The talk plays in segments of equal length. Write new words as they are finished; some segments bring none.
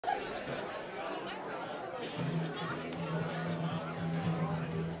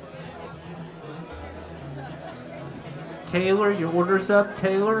Taylor, your order's up,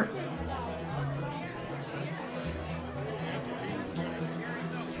 Taylor.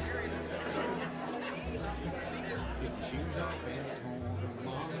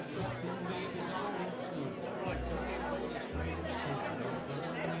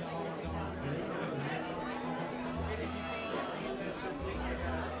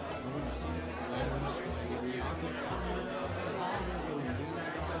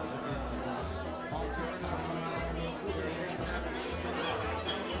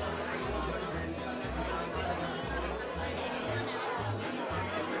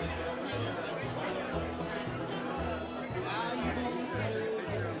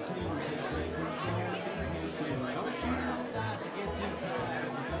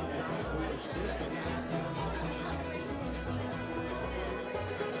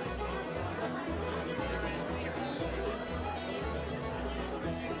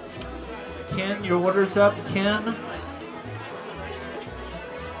 Ken, your order's up, Ken.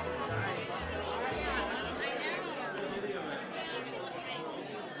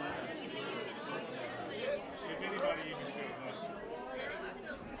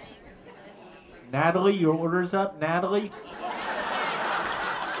 Natalie, your order's up, Natalie.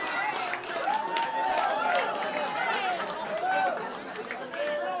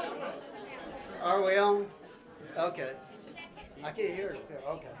 Are we on? Okay. I can't hear it.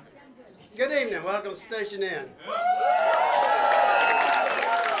 Okay. Good evening. Welcome to Station Inn.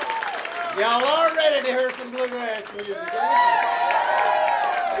 Y'all are ready to hear some bluegrass music, aren't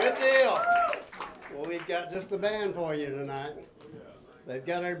you? Good deal. Well, we've got just the band for you tonight. They've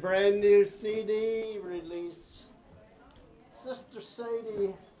got a brand new CD release. Sister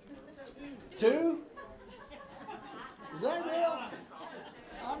Sadie 2? Is that real?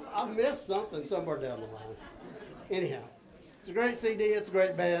 I missed something somewhere down the line. Anyhow. It's a great CD, it's a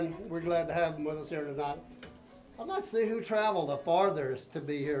great band. We're glad to have them with us here tonight. I'd like to see who traveled the farthest to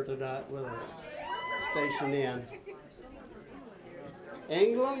be here tonight with us. Station Inn.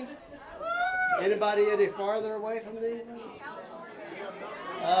 England? Anybody any farther away from England?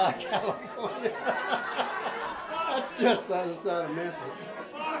 California. That's just the other side of Memphis.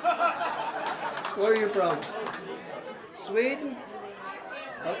 Where are you from? Sweden?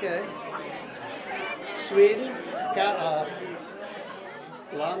 Okay. Sweden?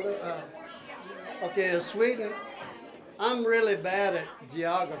 London? Okay, Sweden. I'm really bad at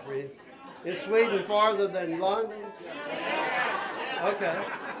geography. Is Sweden farther than London? Okay.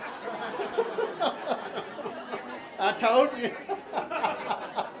 I told you.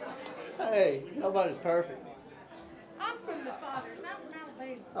 Hey, nobody's perfect. I'm from the Father's Mountain,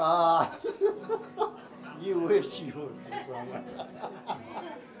 Alabama. You wish you was from somewhere.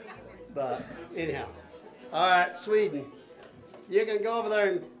 But anyhow. All right, Sweden. You can go over there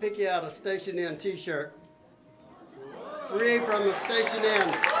and pick you out a Station Inn t-shirt. Free from the Station Inn.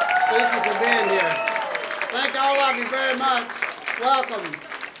 Thank you for being here. Thank all of you very much. Welcome.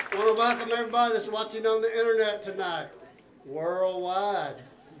 I want to welcome everybody that's watching on the internet tonight. Worldwide.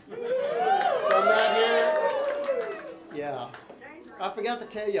 From out here. Yeah. I forgot to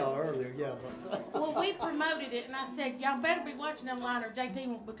tell y'all earlier, yeah. But Well, we promoted it, and I said, y'all better be watching them line, or JT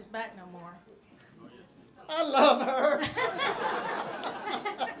won't book us back no more. I love her.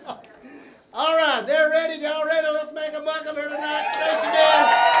 All right, they're ready. Y'all ready? Let's make them welcome here tonight. Station Inn,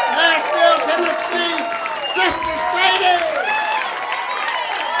 Nashville, Tennessee, Sister Sadie.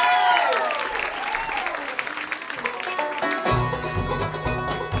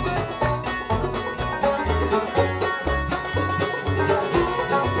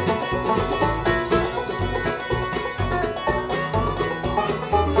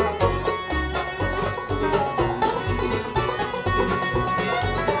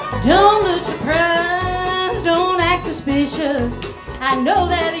 Don't look surprised, don't act suspicious. I know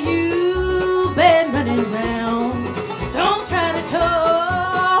that you've been running around. Don't try to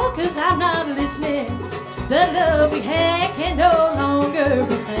talk, cause I'm not listening. The love we had can no longer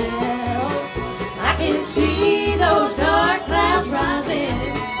be found. I can see those dark clouds rising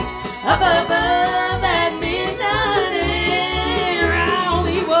up above that midnight air. I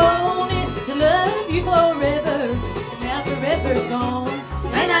only wanted to love you forever. Now forever's gone,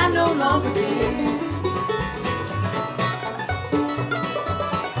 and I no longer care.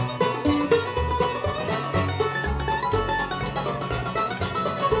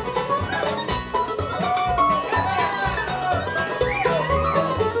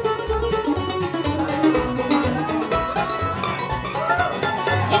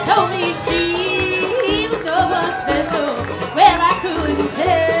 You told me she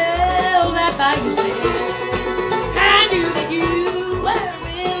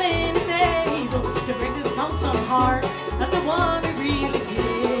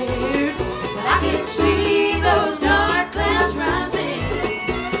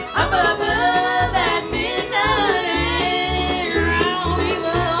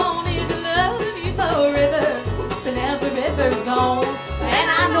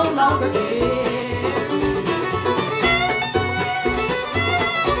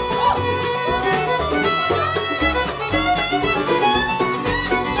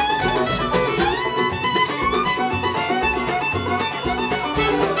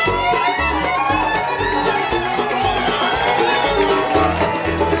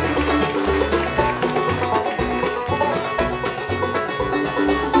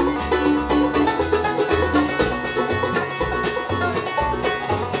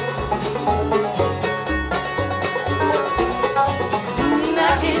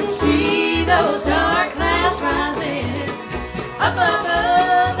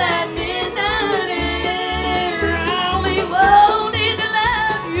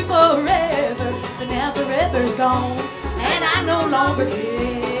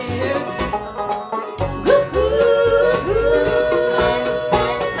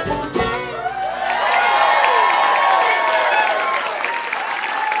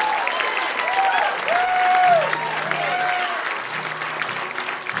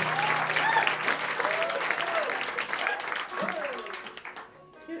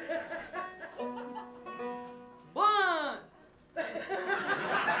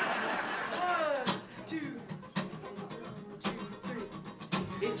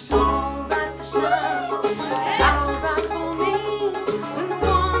It's alright for some, alright for me. When the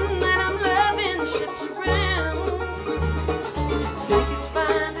one that I'm loving slips around, think it's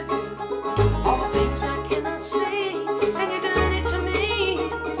fine to do all the things I cannot see, and you're doing it to me.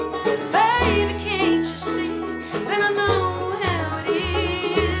 Baby, can't you see that I know how it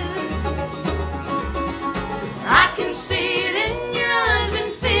is? I can see it in your eyes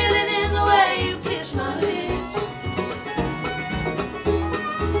and feel it in the way you kiss my lips.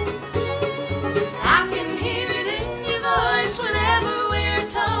 I can hear it in your voice whenever we're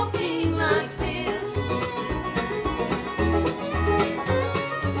talking like this.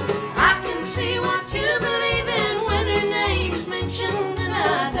 I can see what you believe in when her name's mentioned and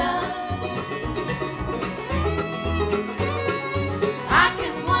I die. I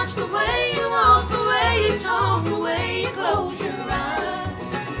can watch the way you walk, the way you talk, the way you close your eyes.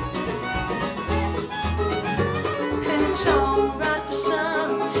 And it's alright for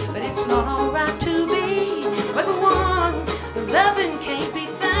some, but it's not alright to be with the one the loving can't be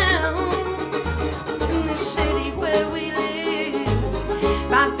found. In this city where we live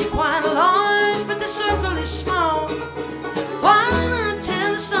might be quite large, but the circle is small. Why not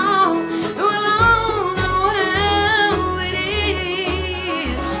tell a song that we'll all know how it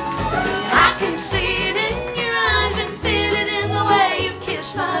is? I can see it in your eyes and feel it in the way you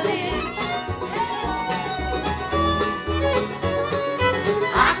kiss my lips.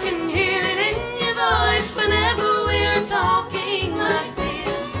 I can hear it in your voice whenever we're talking like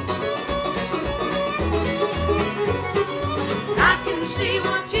this. I can see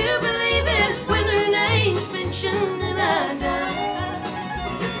what you believe in when her name's mentioned and I die.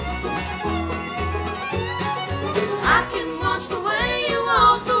 I can watch the way you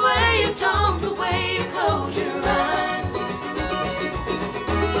walk, the way you talk, the way you close your eyes.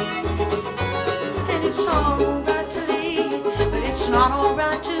 And it's alright to leave, but it's not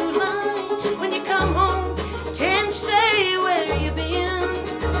alright to lie. When you come home, can't say where you've been,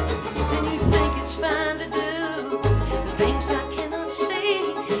 and you think it's fine to do the things I cannot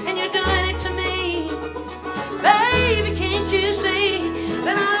see, and you're doing it to me. Baby, can't you see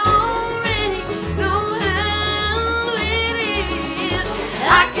that I already know how it is?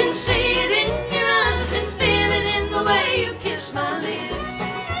 I can see it in your eyes and feel it in the way you kiss my lips.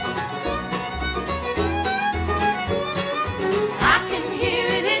 I can hear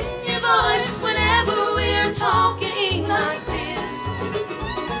it in your voice whenever we're talking like this.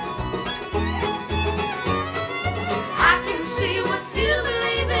 I can see what you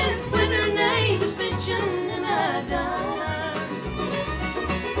believe in when her name is mentioned and I die.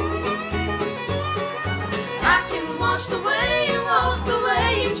 I can watch the way you walk, the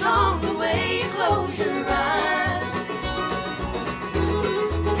way you talk, the way you close your eyes.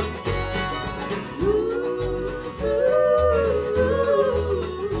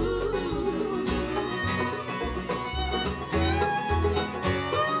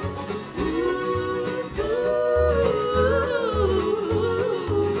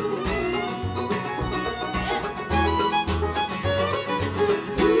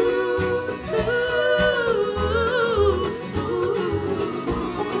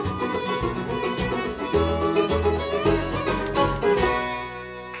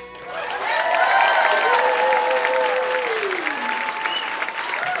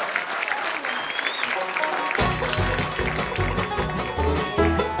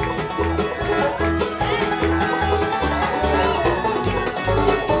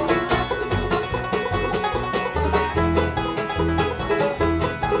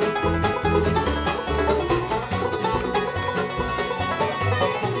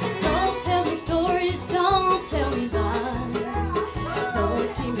 Don't tell me stories, don't tell me lies.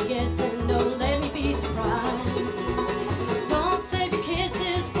 Don't keep me guessing, don't let me be surprised. Don't save your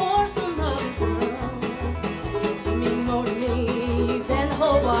kisses for some other girl. You mean more to me than the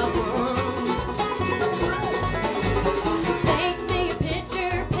whole wide world. Paint me a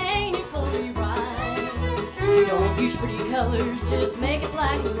picture, paint it for me right. Don't use pretty colors, just make it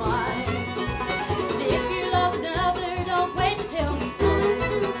black and white. And if you love another, don't wait to tell me so.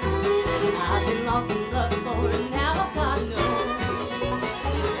 I've been lost in love for and now I've got to know.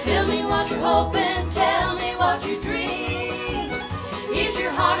 Tell me what you're hoping, tell me what you dream. Is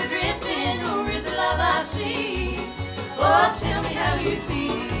your heart adrifting or is it love I see? Oh, tell me how you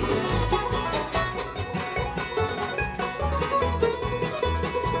feel.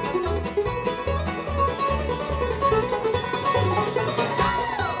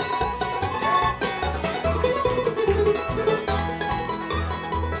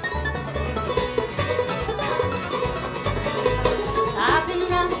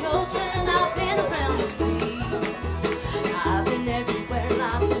 I've been everywhere and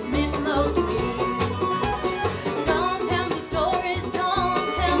I've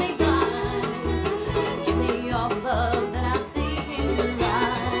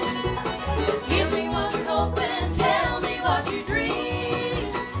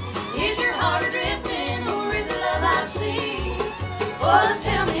Oh,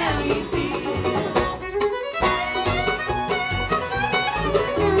 tell me how you feel.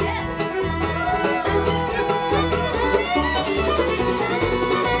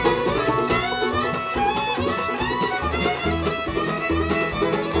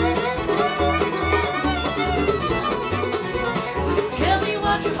 Tell me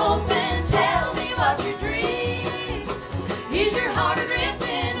what you're hoping, tell me what you dream. Is your heart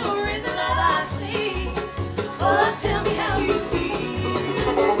drifting or is it love I see? Oh, tell me how you feel.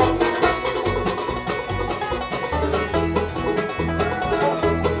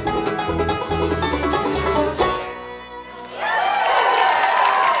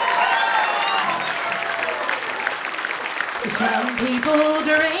 Some people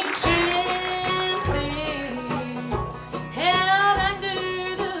drink champagne held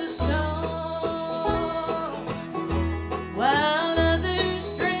under the stars, while others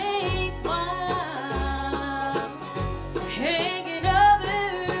drink wine hanging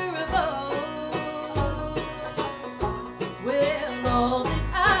over a boat. Well, all that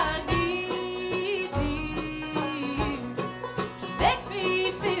I need to make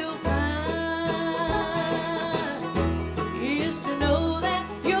me feel fine is to know that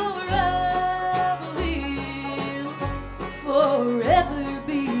your love will forever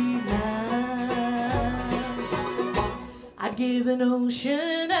be mine. I'd give an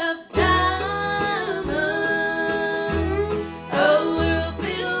ocean of diamonds, a world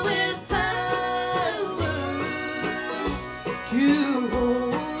filled with flowers, to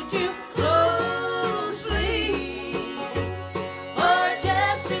hold you closely for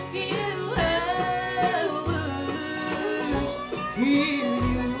just a few hours. Hear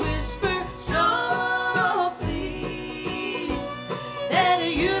you whisper softly that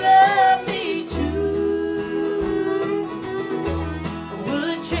you love me too.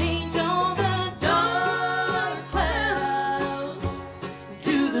 Would change all the dark clouds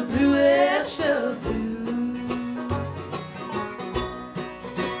to the bluest of blue.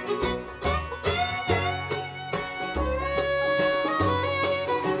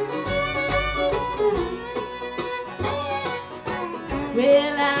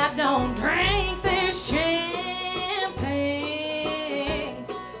 Well, I don't drink this champagne,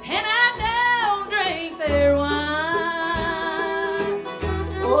 and I don't drink their wine.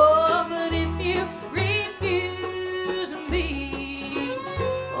 Oh, but if you refuse me,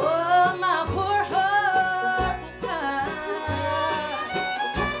 oh, my poor heart will cry.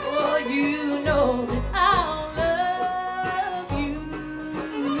 Oh, you know that I'll love you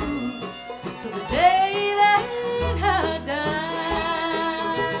till the day that I die.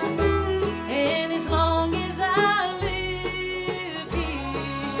 And as long as I live here,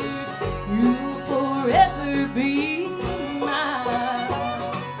 you'll forever be mine.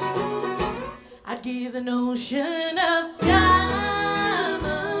 I'd give an ocean of diamonds,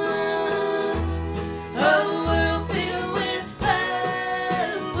 a world filled with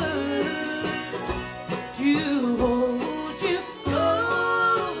flowers, to hold you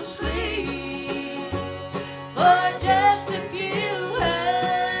closely for just a few hours.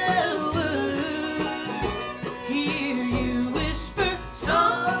 Hear you whisper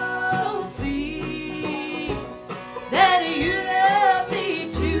softly that you love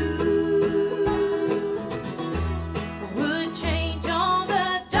me too. Would change all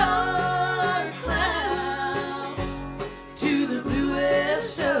the dark clouds to the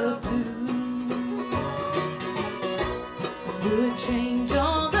bluest of blue. Would change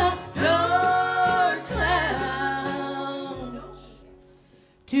all the dark clouds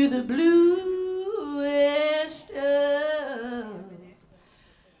to the bluest of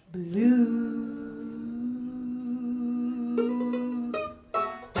blue.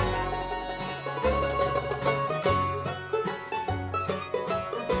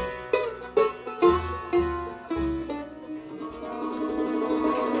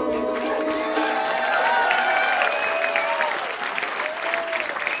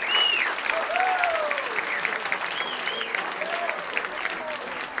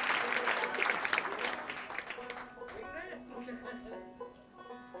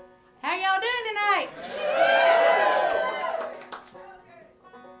 How y'all doing tonight?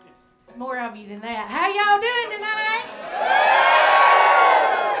 More of you than that. How y'all doing tonight?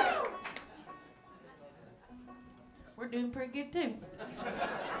 We're doing pretty good too.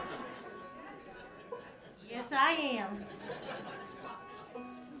 Yes, I am.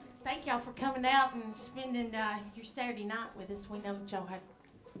 Thank y'all for coming out and spending your Saturday night with us. We know that y'all had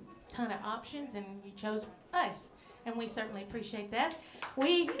a ton of options and you chose us. And we certainly appreciate that.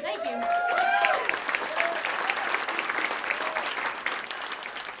 Thank you.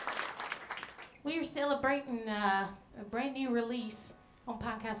 We are celebrating a brand new release on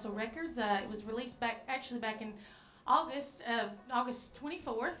Pine Castle Records. It was released back in August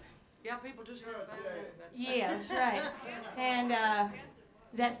 24th. Yeah, people just heard about it. Yeah, that's right. And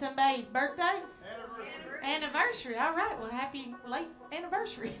is that somebody's birthday? Anniversary. All right. Well, happy late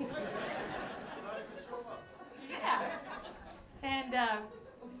anniversary. Yeah. And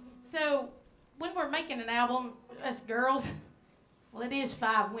so when we're making an album, us girls, well, it is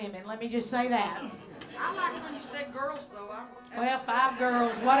 5 women. Let me just say that. I liked when you said girls, though. Well, 5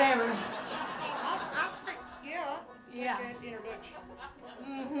 girls, whatever. I'll take, yeah. Yeah. That introduction.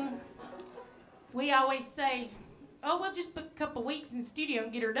 Mm-hmm. We always say, oh, we'll just put a couple weeks in the studio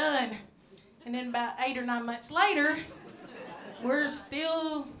and get her done. And then about 8 or 9 months later, we're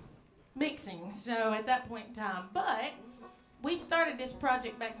still mixing. So at that point in time. But we started this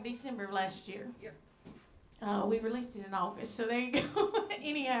project back in December of last year. Yep. We released it in August. So there you go.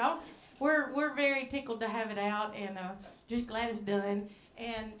 Anyhow, we're very tickled to have it out and just glad it's done.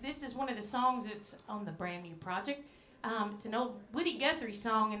 And this is one of the songs that's on the brand new project. It's an old Woody Guthrie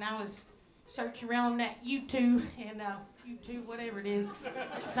song, and I was searching around on that YouTube and YouTube, whatever it is,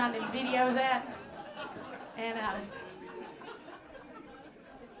 finding videos at. And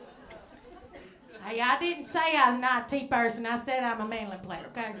hey, I didn't say I was an IT person. I said I'm a mandolin player.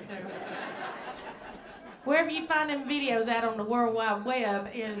 Okay, so wherever you find them videos at on the World Wide Web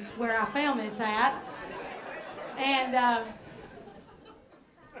is where I found this at. And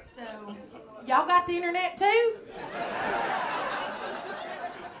so y'all got the internet too?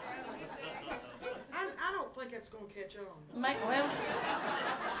 I don't think it's going to catch on. Well,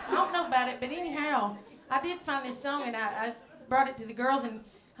 I don't know about it, but anyhow, I did find this song and I brought it to the girls and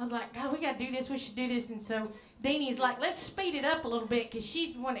I was like, God, we got to do this. We should do this. And so Deanie's like, let's speed it up a little bit because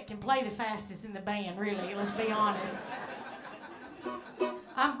she's the one that can play the fastest in the band, really. Let's be honest.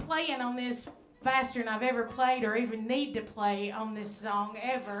 I'm playing on this faster than I've ever played or even need to play on this song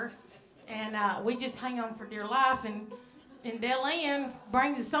ever. And we just hang on for dear life. And Delane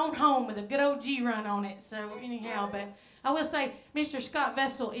brings us on home with a good old G run on it. So anyhow, but I will say Mr. Scott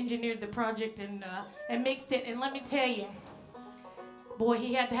Vessel engineered the project and mixed it. And let me tell you, boy,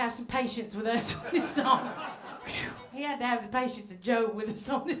 he had to have some patience with us on this song. He had to have the patience of Joe with us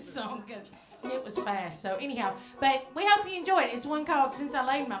on this song because it was fast. So anyhow, but we hope you enjoy it. It's one called Since I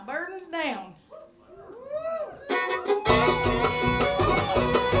Laid My Burdens Down.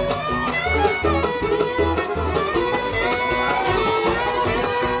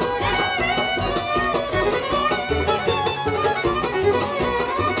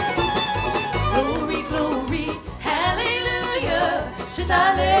 Glory, glory, hallelujah, since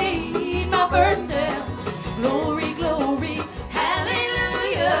I laid my burden down. Glory, glory,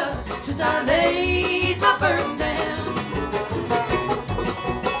 hallelujah, since I laid my burden down.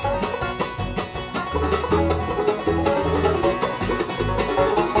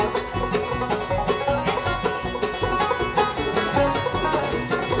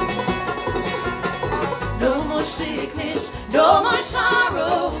 No more sickness, no more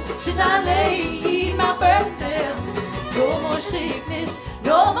sorrow, since I laid my burden down. No more sickness,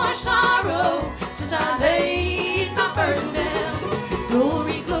 no more sorrow, since I laid my burden down.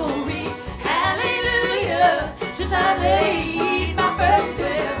 Glory, glory, hallelujah, since I laid my burden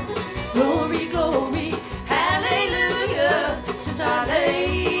down. Glory, glory, hallelujah, since I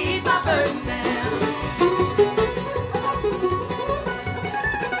laid my burden down.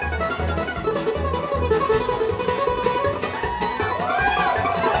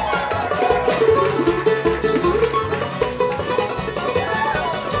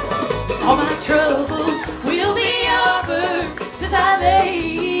 All my troubles will be over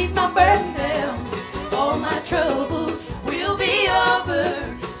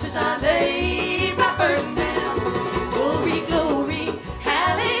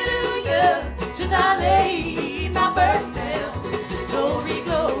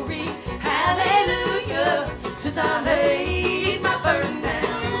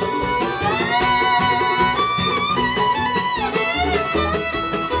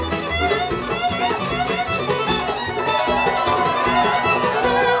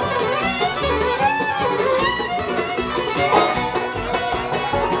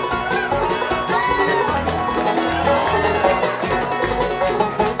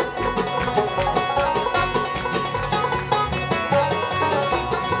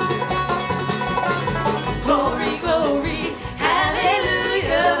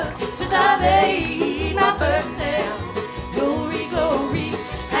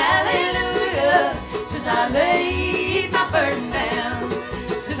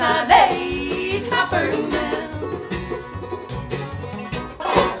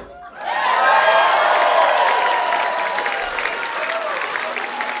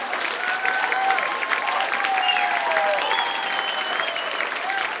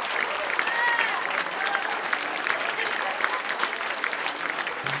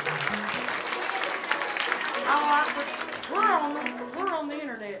We're on the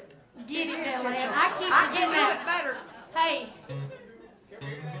internet. Get it, Ellen. I keep I can forgetting do that. it better. Hey.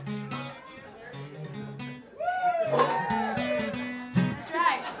 That's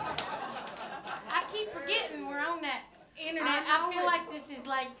right. I keep forgetting we're on that internet. I feel like this is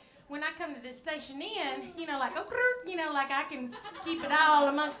like when I come to the station in, you know, like, like I can keep it all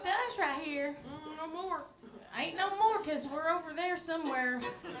amongst us right here. No more. Ain't no more because we're over there somewhere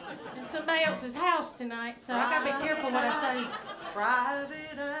in somebody else's house tonight, so I gotta be careful what I say.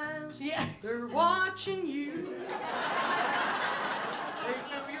 Private eyes. Yeah. They're watching you. They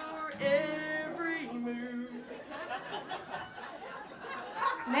feel your every move.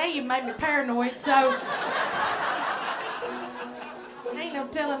 Now you made me paranoid, so ain't no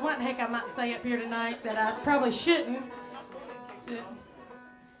telling what the heck I might say up here tonight that I probably shouldn't.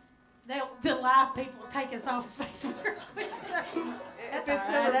 The live people will take us off Facebook real quick, so If that's it's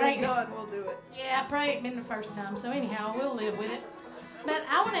all right. ever That been ain't done, we'll do it. Yeah, probably ain't been the first time, so anyhow, we'll live with it. But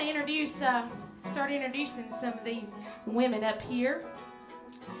I want to start introducing some of these women up here.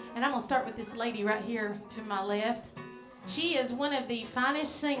 And I'm going to start with this lady right here to my left. She is one of the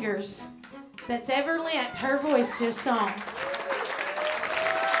finest singers that's ever lent her voice to a song.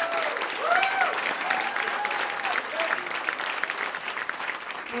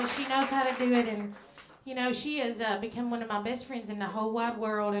 Well, she knows how to do it, and you know, she has become one of my best friends in the whole wide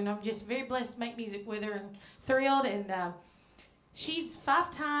world, and I'm just very blessed to make music with her and thrilled. And she's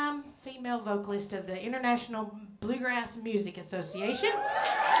 5-time female vocalist of the International Bluegrass Music Association.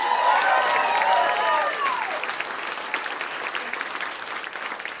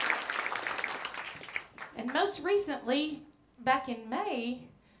 And most recently, back in May,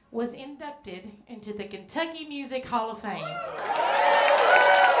 was inducted into the Kentucky Music Hall of Fame.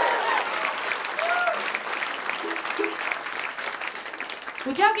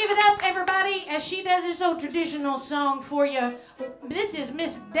 Would y'all give it up, everybody, as she does this old traditional song for you? This is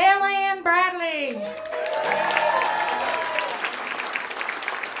Miss Dellanne Bradley.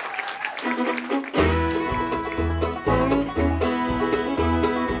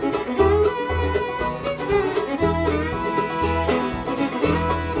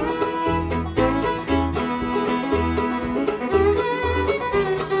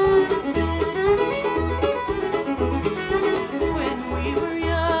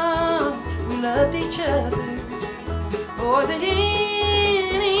 More than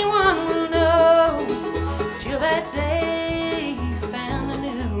anyone will know, till that day you found a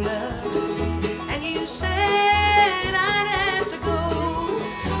new love, and you said I'd have to go.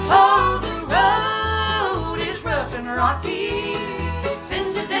 Oh, the road is rough and rocky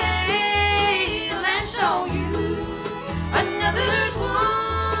since the day I saw you. Another's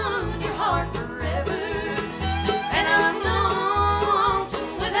won your heart forever, and I'm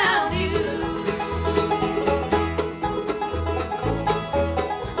lonesome without you.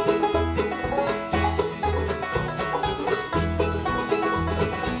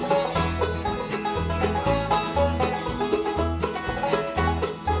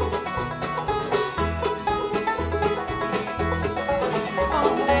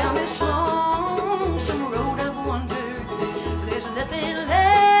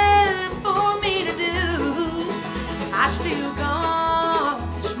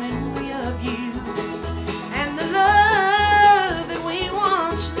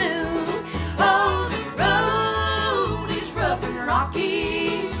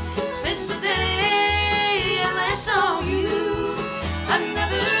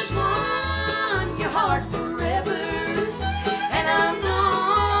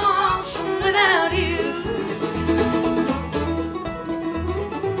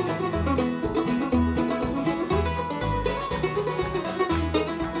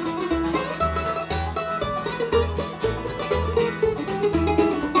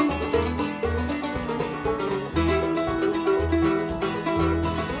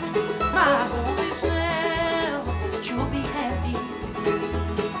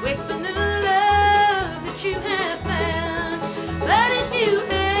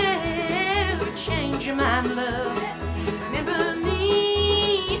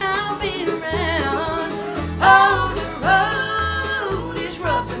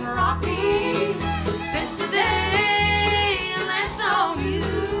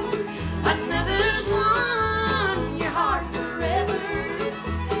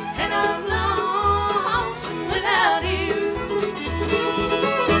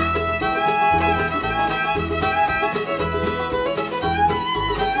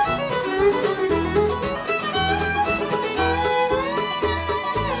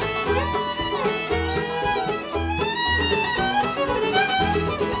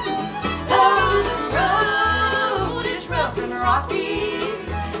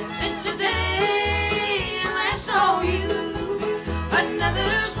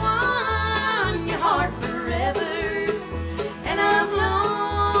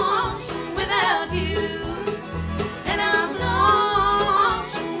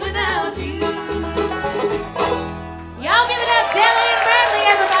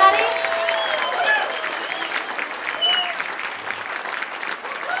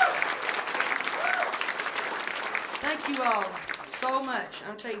 you all so much.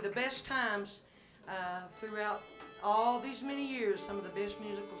 I'll tell you, the best times throughout all these many years, some of the best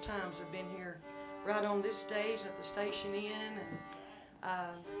musical times have been here, right on this stage at the Station Inn.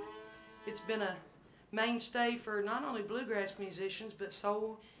 And it's been a mainstay for not only bluegrass musicians, but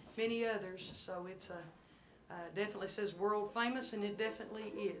so many others. So it's definitely says world famous, and it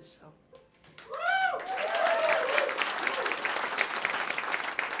definitely is. So.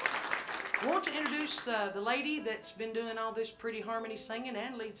 I want to introduce the lady that's been doing all this pretty harmony singing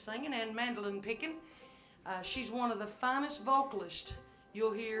and lead singing and mandolin picking. She's one of the finest vocalists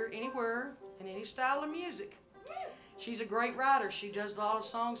you'll hear anywhere in any style of music. She's a great writer. She does a lot of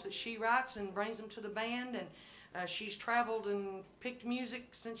songs that she writes and brings them to the band, and she's traveled and picked music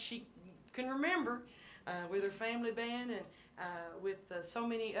since she can remember with her family band and with so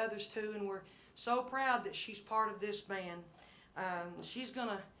many others too, and we're so proud that she's part of this band. She's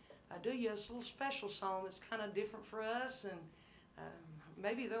gonna do you a little special song that's kind of different for us, and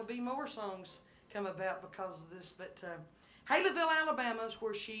maybe there'll be more songs come about because of this, but Haleyville, Alabama is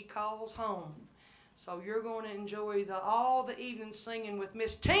where she calls home. So you're going to enjoy all the evening singing with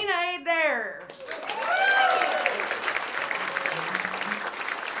Miss Tina Adair.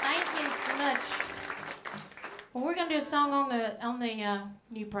 Thank you so much. Well, we're going to do a song on the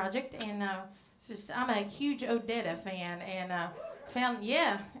new project, and it's just, I'm a huge Odetta fan, and I found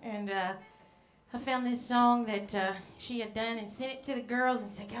this song that she had done and sent it to the girls and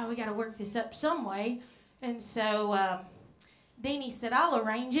said, "God, we got to work this up some way." And so Deanie said, "I'll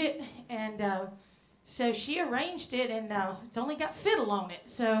arrange it," and so she arranged it, and it's only got fiddle on it.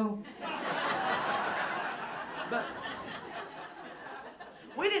 So, But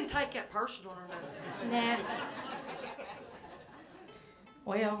we didn't take that personal or nothing. nah.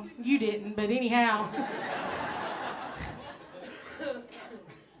 Well, you didn't, but anyhow.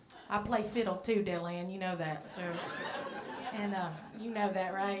 I play fiddle too, Dillon, you know that. So, and you know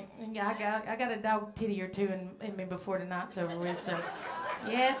that, right? And I got a dog titty or two in me before tonight's over with. So,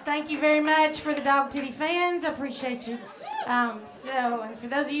 yes, thank you very much for the dog titty fans. I appreciate you. And for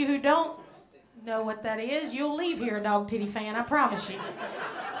those of you who don't know what that is, you'll leave here a dog titty fan. I promise you.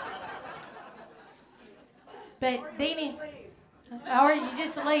 But Deanie, or you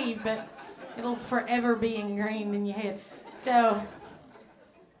just leave, but it'll forever be ingrained in your head. So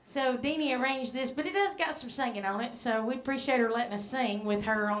Deanie arranged this, but it does got some singing on it, so we appreciate her letting us sing with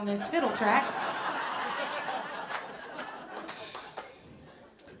her on this fiddle track.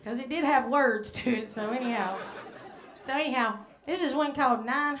 Because it did have words to it, so anyhow, this is one called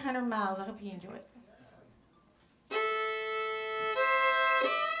 900 Miles. I hope you enjoy it.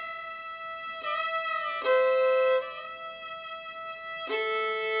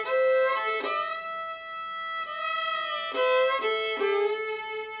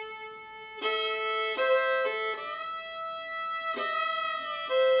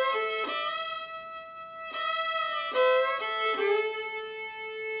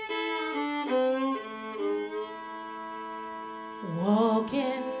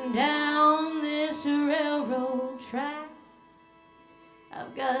 Walking down this railroad track,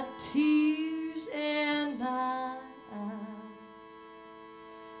 I've got tears in my eyes,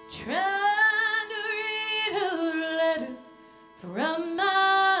 trying to read a letter from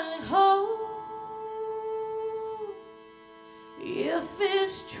my home. If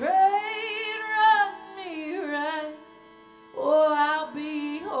this train run me right, oh, I'll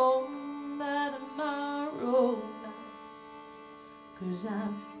be home by tomorrow night. 'Cause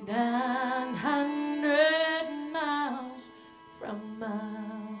I'm 900 miles from my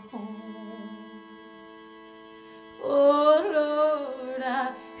home. Oh Lord,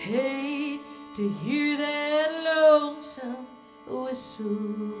 I hate to hear that lonesome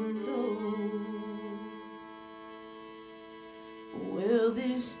whistle blow. Well,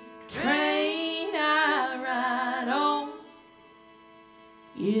 this train I ride on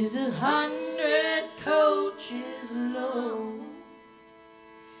is 100 coaches low.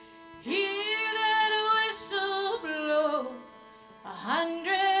 Hear that whistle blow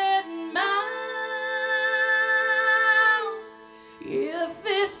 100 miles. If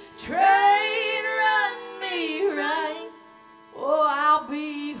this train run me right, oh, I'll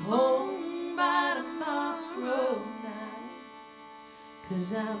be home by tomorrow night.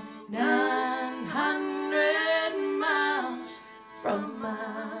 'Cause I'm 900 miles from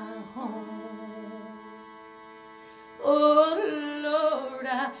my home. Oh Lord,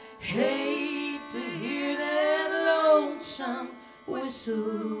 I hate to hear that lonesome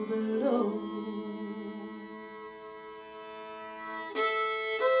whistle blow.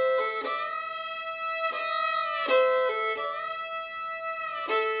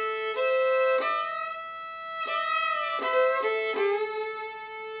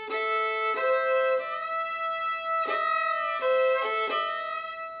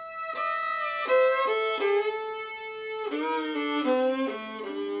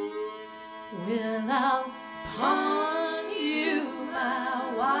 Then I'll pawn you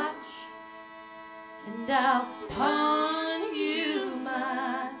my watch, and I'll pawn you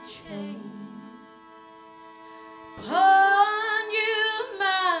my chain, pawn you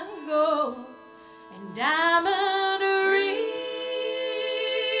my gold and diamond ring.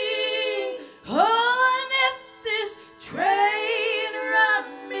 Oh, and if this train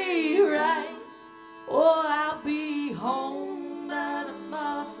run me right, oh, I'll be home by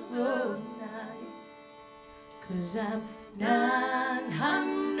tomorrow night, 'cause I'm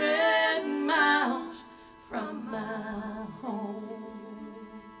 900 miles from my home.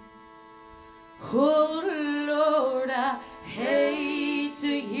 Oh Lord, I hate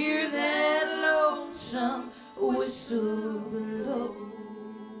to hear that lonesome whistle blow.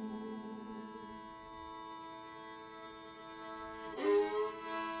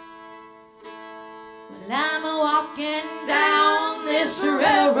 Well, I'm walking down this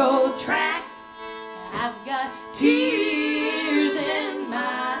railroad track. I've got tears in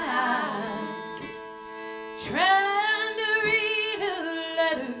my eyes, trying to read a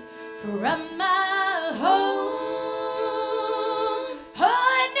letter from my home.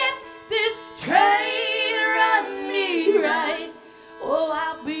 Oh, and if this train run me right, oh,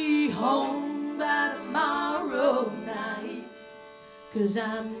 I'll be home by tomorrow night, 'cause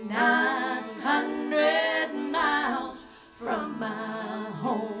I'm 900 miles from my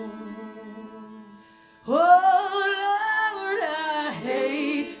home. Oh Lord, I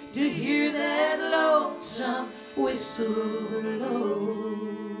hate to hear that lonesome whistle blow.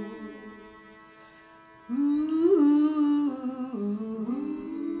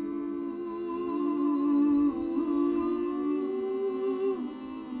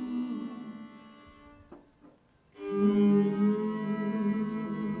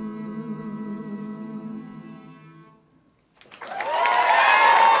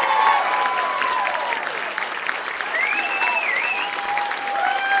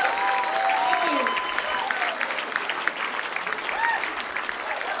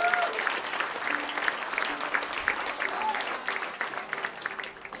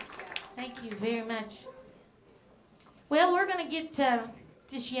 Thank you very much. Well, we're going to get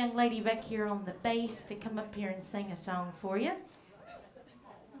this young lady back here on the bass to come up here and sing a song for you.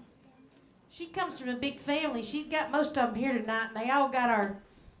 She comes from a big family. She's got most of them here tonight, and they all got our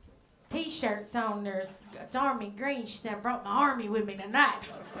T-shirts on there. It's Army green. She said, I brought my Army with me tonight.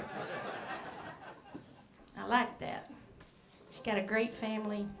 I like that. She's got a great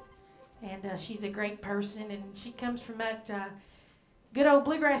family, and she's a great person, and she comes from that good old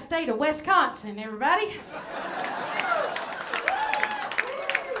bluegrass state of Wisconsin, everybody.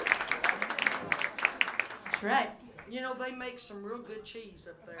 That's right. You know, they make some real good cheese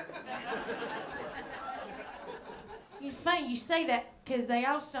up there. It's funny you say that, because they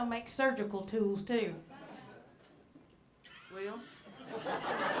also make surgical tools, too. Well,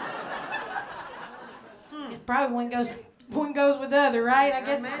 It's probably one goes with the other, right? I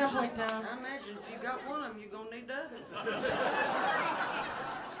guess at some point in time. I imagine if you got one of them, you're going to need the other.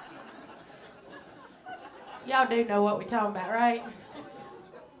 Y'all do know what we're talking about, right?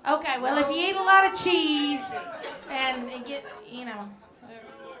 Okay, well, if you eat a lot of cheese and get,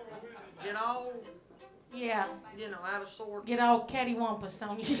 Get all, yeah, out of sorts. get all cattywampus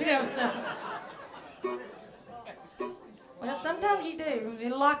on you, so. Well, sometimes you do.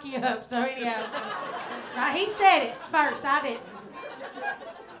 It'll lock you up, so anyhow. Now, he said it first, I didn't.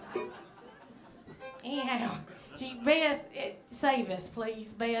 Anyhow, Beth, save us, please.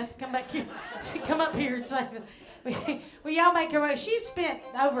 Beth, come back here. Come up here and save us. Well, y'all make her way. She's spent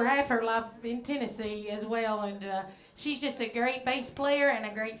over half her life in Tennessee as well, and she's just a great bass player and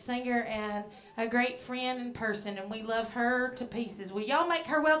a great singer and a great friend in person, and we love her to pieces. Will y'all make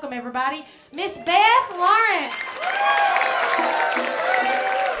her welcome, everybody? Miss Beth Lawrence.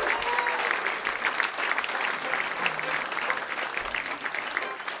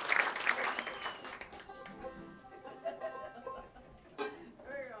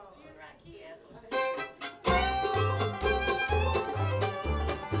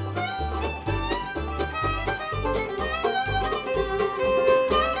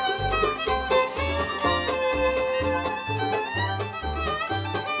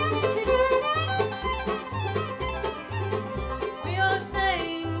 We are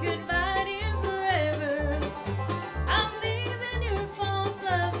saying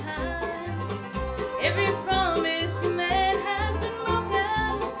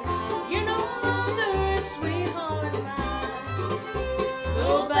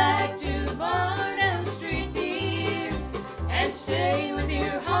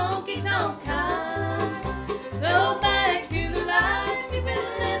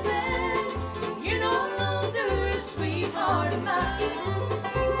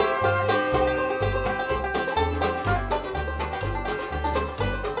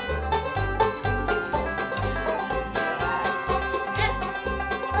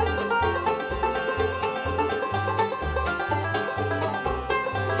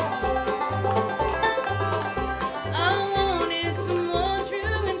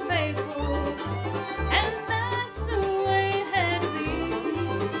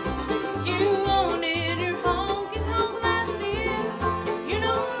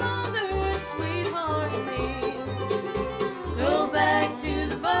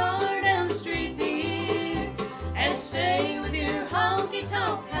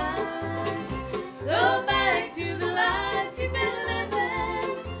talk kind. Go back to the life you've been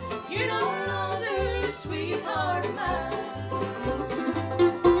living. You're no longer a sweetheart of mine.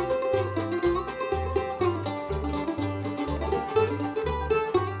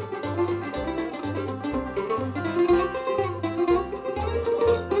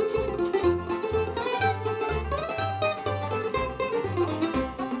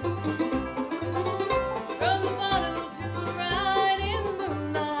 From the bottom to the right in the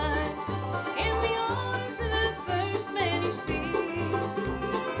moonlight, in the arms of the first man you see,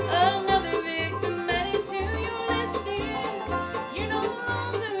 another victim added to your list, dear. You're no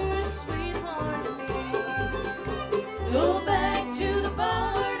longer a sweetheart to me. Go back to the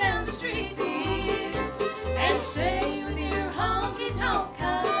bar down the street, dear, and stay with your honky-tonk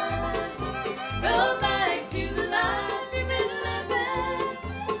kind. Go back to the life you've been living.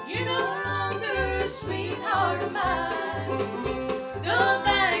 You're no longer a sweetheart of mine. Go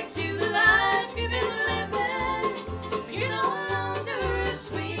back to the life you've been living. You're no longer a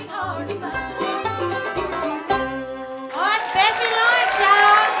sweetheart of mine. Oh, it's Becky Lawrence,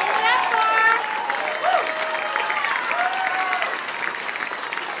 y'all. Give it up for her.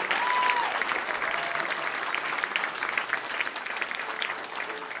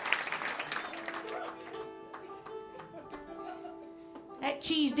 That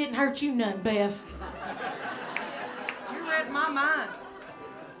cheese didn't hurt you none, Beth. You read my mind.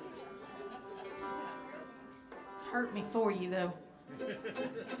 Hurt me for you, though.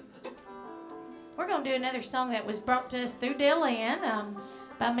 We're going to do another song that was brought to us through Dell-Ann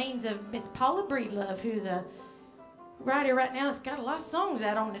by means of Miss Paula Breedlove, who's a writer right now that's got a lot of songs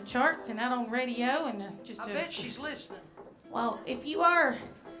out on the charts and out on radio. And I bet she's listening. Well, if you are,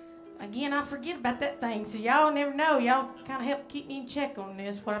 again, I forget about that thing, so y'all never know. Y'all kind of help keep me in check on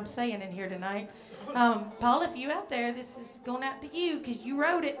this, what I'm saying in here tonight. Paula, if you out there, this is going out to you because you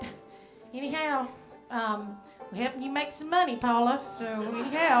wrote it. Anyhow, we're helping you make some money, Paula, so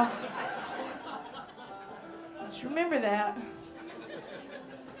anyhow, just remember that.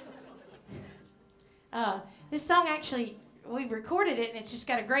 This song actually, we recorded it, and it's just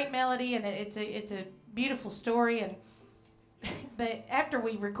got a great melody, and it's a beautiful story. And but after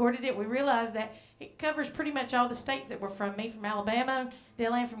we recorded it, we realized that it covers pretty much all the states that we're from. Me from Alabama,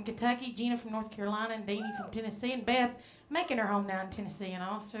 Dell-Ann from Kentucky, Gina from North Carolina, and Deanie from Tennessee, and Beth making her home now in Tennessee and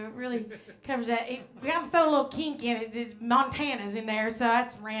all. So it really covers that. We got to throw a little kink in it. There's Montana's in there, so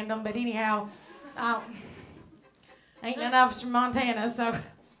that's random. But anyhow, ain't none of us from Montana, so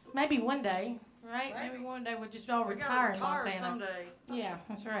maybe one day. Right? Maybe one day we'll just all retire in Montana. Someday. Yeah,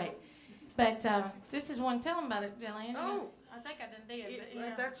 that's right. But this is one. Tell them about it, Dell-Ann. Oh. I think I done did. But,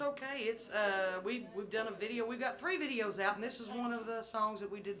 yeah. That's okay. It's we've done a video. We've got 3 videos out, and this is one of the songs that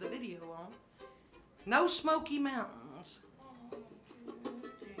we did the video on. No Smoky Mountains.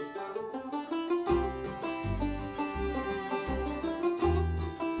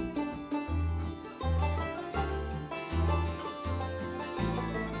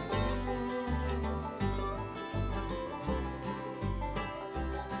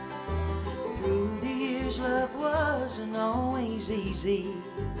 Through the years, love wasn't always easy.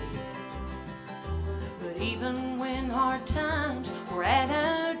 But even when hard times were at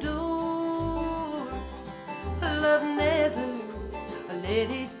our door, love never let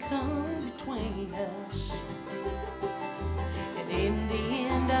it come between us. And in the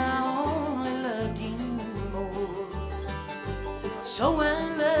end, I only loved you more. So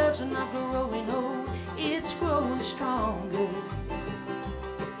when love's not growing old, it's growing stronger.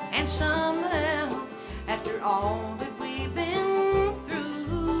 And somehow, after all that we've been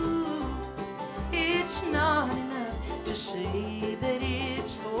through, it's not enough to say that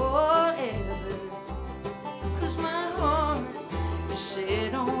it's forever. 'Cause my heart is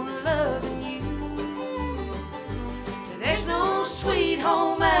set on loving you. There's no Sweet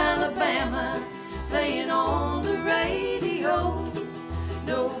Home Alabama playing on the radio.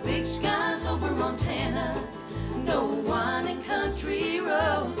 No big skies over Montana, no winding country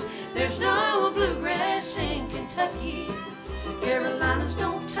roads. There's no bluegrass in Kentucky, Carolinas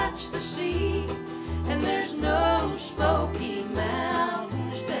don't touch the sea, and there's no Smoky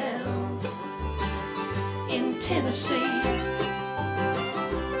Mountains down in Tennessee.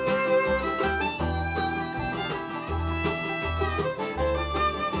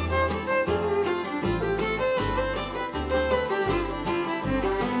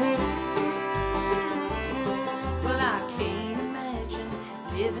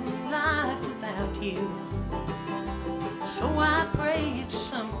 So I pray it's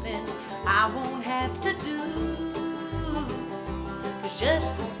something I won't have to do, 'cause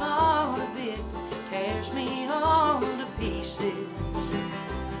just the thought of it tears me all to pieces.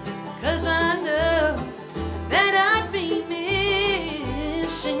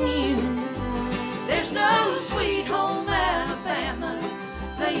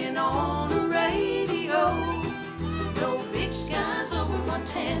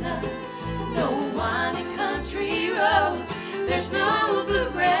 Montana, no winding country roads. There's no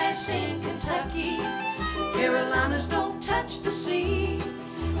bluegrass in Kentucky. Carolinas don't touch the sea,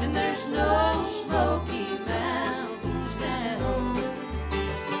 and there's no Smoky Mountains down.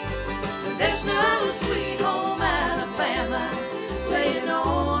 There's no Sweet Home Alabama playing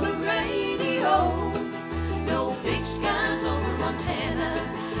on a radio. No big skies over Montana,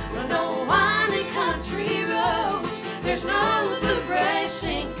 no winding country roads. There's no bluegrass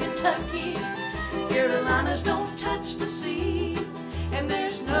in Kentucky. Carolinas don't touch the sea, and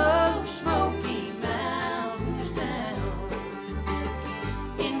there's no Smoky Mountains down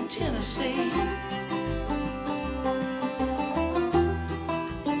in Tennessee.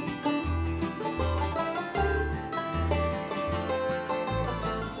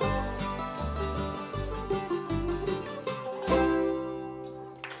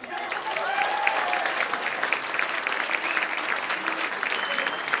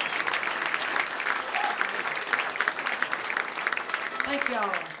 Thank y'all.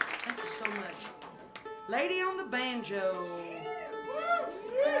 Thank you so much. Lady on the banjo.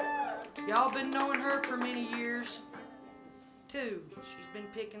 Y'all been knowing her for many years, too. She's been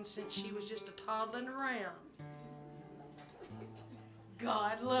picking since she was just a toddling around.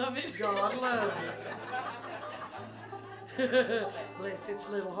 God love it. God love it. Bless its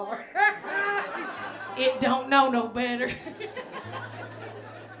little heart. It don't know no better.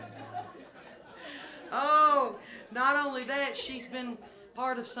 Oh, not only that, she's been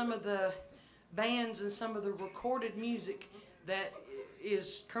part of some of the bands and some of the recorded music that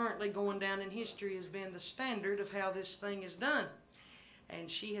is currently going down in history as being the standard of how this thing is done. And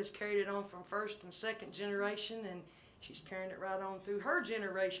she has carried it on from first and second generation, and she's carrying it right on through her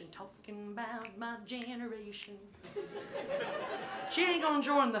generation, talking about my generation. She ain't gonna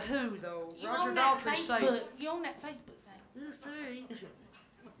join the Who, though. You Roger on that Daltrey say, Facebook? You on that Facebook thing? "Oh, sorry."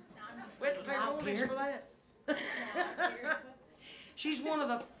 We have to pay royalties for that. She's one of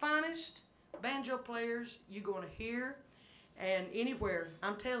the finest banjo players you're going to hear and anywhere.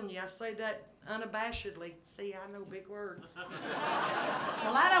 I'm telling you, I say that unabashedly. See, I know big words.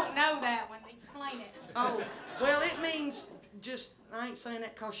 Well, I don't know that one. Explain it. Oh, well, it means just, I ain't saying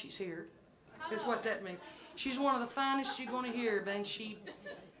that because she's here. That's what that means. She's one of the finest you're going to hear, man.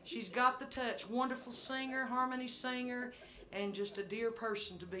 She's got the touch. Wonderful singer, harmony singer, and just a dear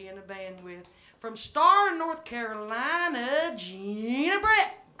person to be in a band with. From Star, North Carolina, Gina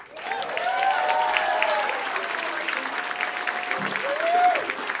Brett.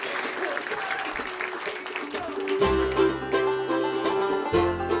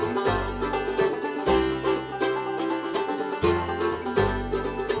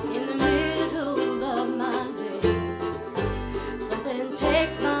 In the middle of my day, something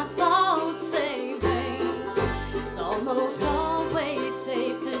takes my thoughts away. It's almost always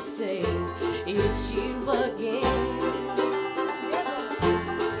safe to say it's you again.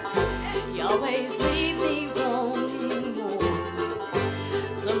 You always leave me wanting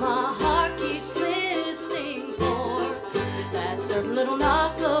more, so my heart keeps listening for that certain little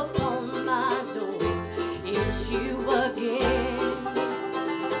knock upon my door. It's you again.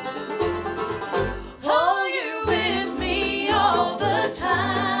 Oh, you're with me all the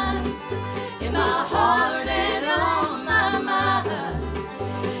time, in my heart and on my mind.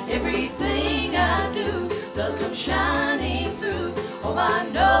 Everything I do, love comes shining through. Oh, I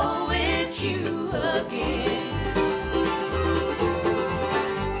know it's you again.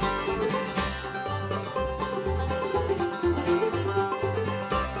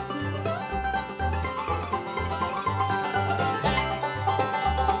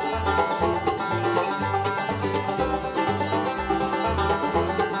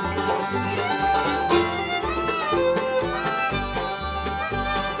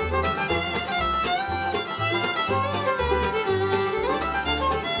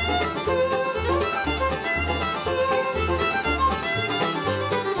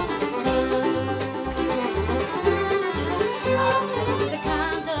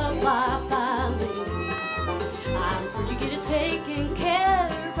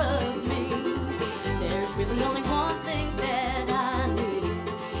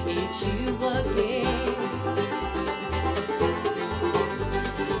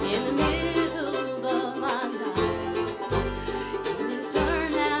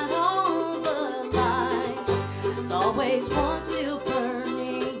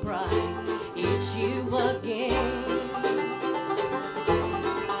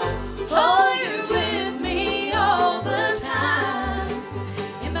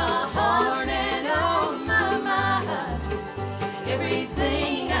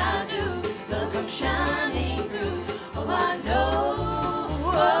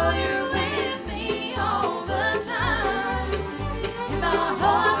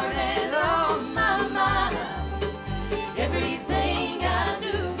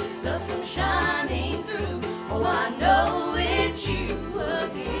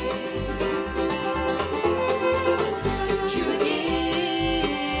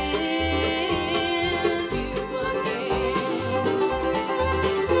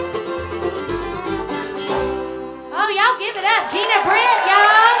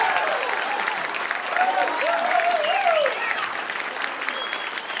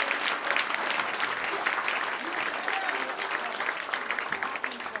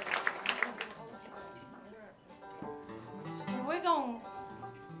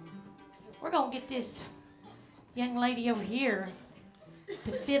 we're gonna get this young lady over here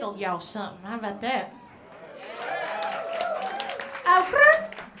to fiddle y'all something. How about that?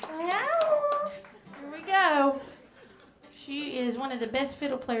 Here we go. She is one of the best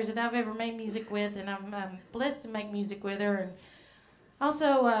fiddle players that I've ever made music with, and I'm blessed to make music with her, and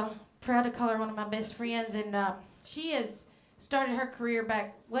also proud to call her one of my best friends. And she has started her career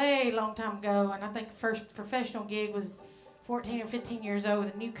back way long time ago, and I think the first professional gig was 14 or 15 years old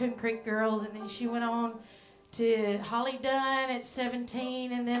with the New Coon Creek Girls, and then she went on to Holly Dunn at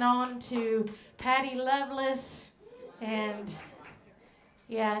 17, and then on to Patty Loveless, and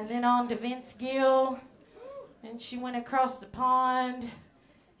yeah, and then on to Vince Gill. And she went across the pond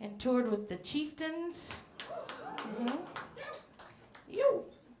and toured with the Chieftains. Mm-hmm. You.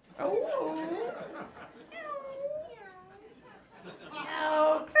 Oh.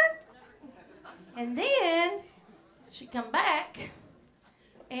 Oh. And then she come back,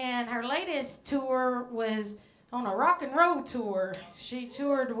 and her latest tour was on a rock and roll tour. She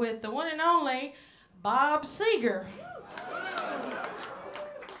toured with the one and only Bob Seger.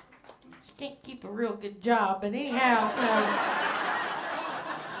 Can't keep a real good job, but anyhow, so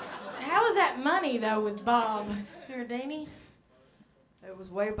how was that money though with Bob? Sister Sadie? It was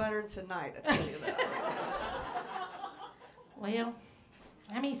way better than tonight, I tell you that. Well,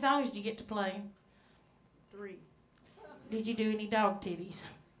 how many songs did you get to play? 3. Did you do any dog titties?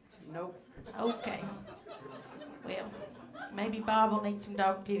 Nope. Okay. Well, maybe Bob will need some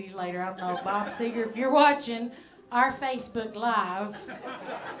dog titties later. I don't know. Bob Seger, if you're watching our Facebook Live.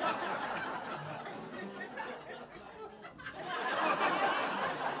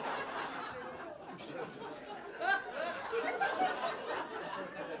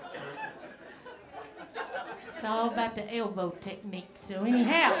 It's all about the elbow technique. So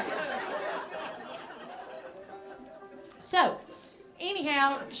anyhow.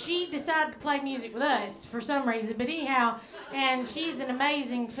 She decided to play music with us for some reason. But anyhow, and she's an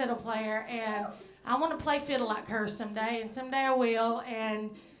amazing fiddle player. And I want to play fiddle like her someday. And someday I will. And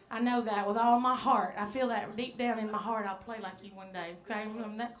I know that with all my heart. I feel that deep down in my heart. I'll play like you one day. Okay?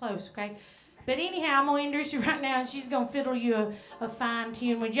 I'm that close. Okay? But anyhow, I'm going to introduce you right now, and she's going to fiddle you a fine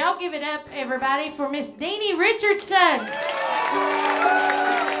tune. Would y'all give it up, everybody, for Miss Deanie Richardson?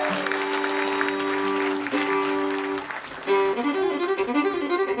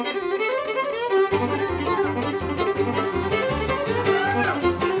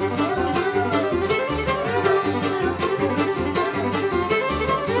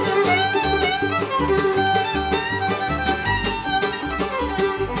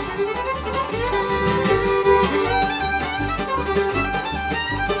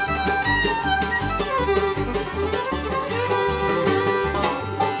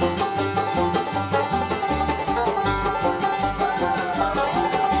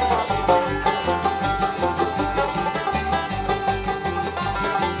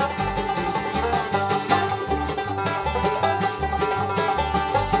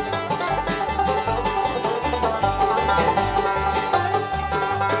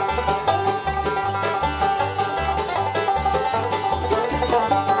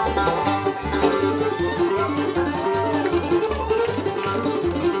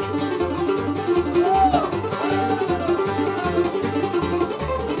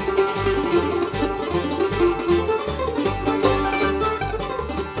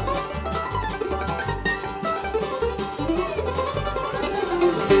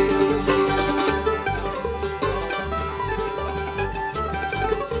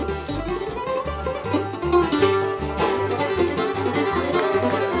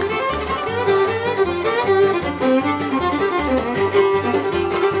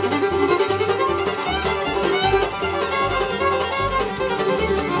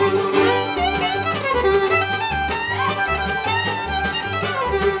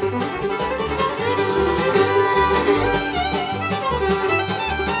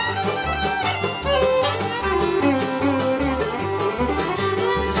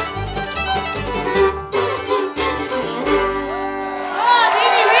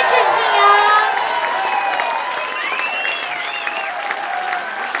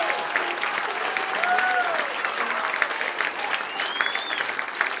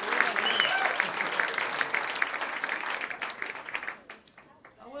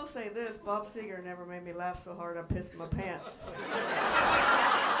 Say this, Bob Seger never made me laugh so hard I pissed my pants.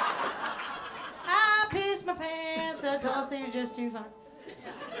 I pissed my pants. I told you you're just too fun.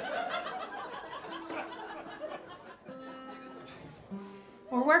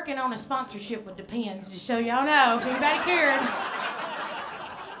 We're working on a sponsorship with Depends, just so y'all know if anybody cared.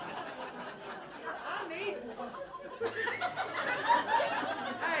 I need one.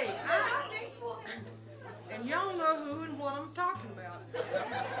 Hey, I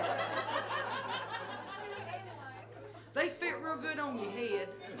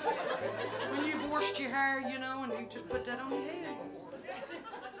that on your head.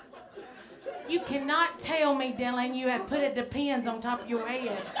 You cannot tell me, Dylan, you have put a Depends on top of your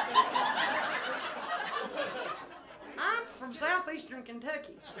head. I'm from southeastern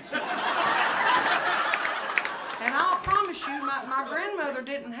Kentucky. And I'll promise you, my grandmother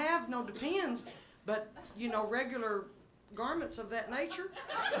didn't have no Depends, but, you know, regular garments of that nature.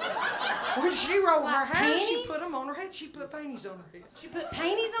 When she rolled her hair, she panties? put them on her head. She put panties on her head. She put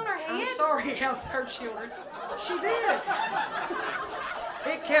panties on her head? I'm sorry out there, children. She did.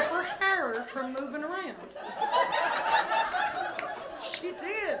 It kept her hair from moving around. She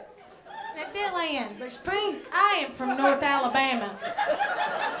did. Now, Dylan, They's pink. I am from North Alabama.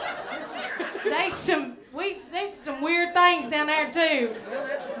 There's some weird things down there too.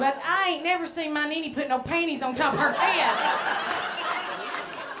 But I ain't never seen my Nene put no panties on top of her head.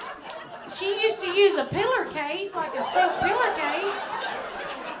 She used to use a pillowcase, like a silk pillowcase.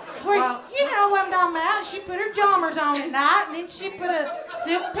 Where, you know what I'm talking about. She put her jammers on at night, and then she put a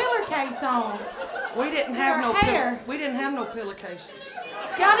silk pillowcase on. We didn't have Her no hair. We didn't have no pillowcases.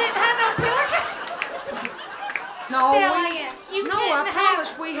 Y'all didn't have no pillowcase? No, Dylan, you no, didn't I have...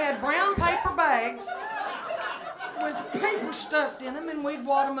 promise we had brown paper bags with paper stuffed in them, and we'd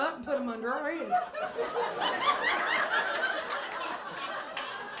wad them up and put them under our head.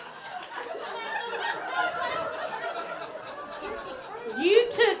 You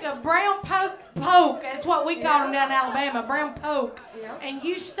took a brown poke, that's what we call them down in Alabama, brown poke, Yeah. and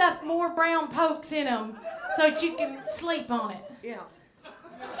you stuffed more brown pokes in them so that you can sleep on it. Yeah.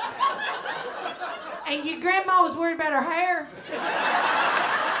 And your grandma was worried about her hair.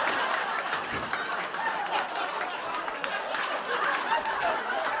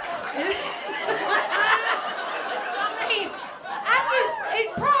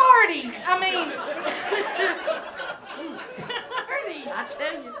 Priorities. I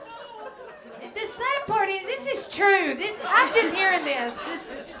tell you. The sad part is, this is true. I'm just hearing this.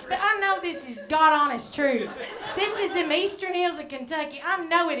 But I know this is God honest truth. This is in the eastern hills of Kentucky. I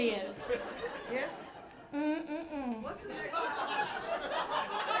know it is. Yeah. What's the next song?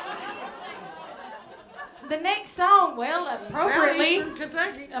 The next song, well, Eastern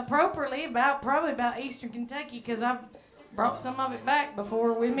Kentucky. appropriately probably about eastern Kentucky, because I've brought some of it back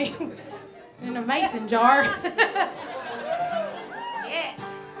before with me in a mason jar. Yeah.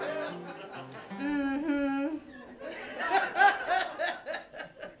 Mm-hmm.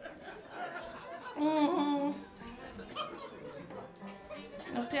 Mm-hmm.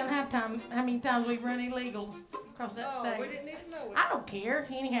 No telling how many times we've run illegal across that state. We didn't even know it. I don't care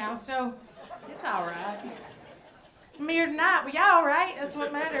anyhow, so it's all right. I'm here tonight, but y'all all right? That's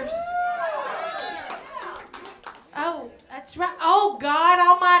what matters. Oh, that's right. Oh, God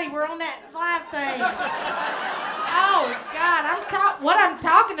Almighty, we're on that live thing. Oh, God, what I'm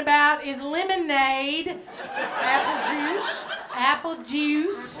talking about is lemonade, apple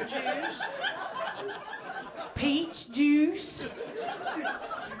juice, peach juice,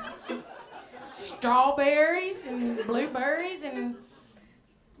 strawberries and blueberries and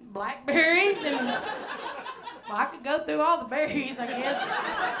blackberries, and well, I could go through all the berries, I guess.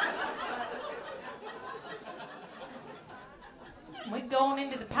 We're going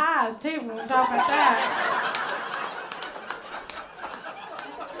into the pies too, if we want to talk about that.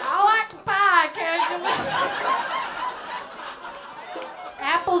 I like the pie occasionally.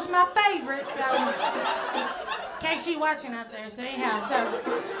 Apple's my favorite, so in case you're watching out there, so anyhow,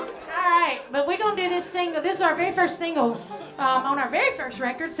 all right, but we're going to do this single. This is our very first single on our very first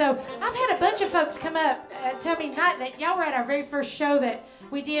record, so I've had a bunch of folks come up tell me tonight that y'all were at our very first show that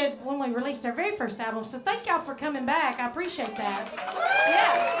we did when we released our very first album, so thank y'all for coming back. I appreciate that.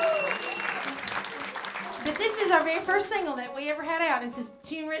 Yeah. But this is our very first single that we ever had out. It's a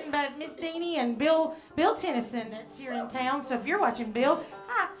tune written by Miss Deanie and Bill Tennyson that's here in town, so if you're watching, Bill,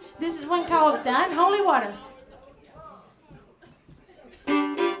 hi. This is one called The Unholy Water.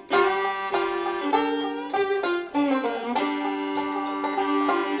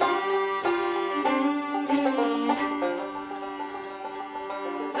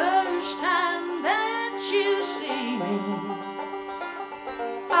 First time that you see me,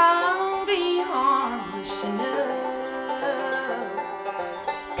 I'll be harmless enough.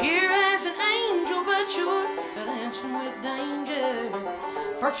 Pure as an angel, but you're dancing with danger.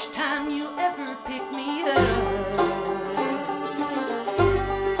 First time you ever pick me up.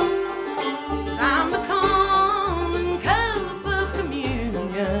 'Cause I'm the common cup of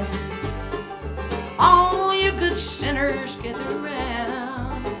communion. All you good sinners gather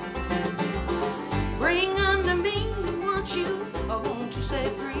round. Bring unto me what you want to set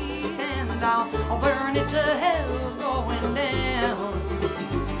free, and I'll burn it to hell going down.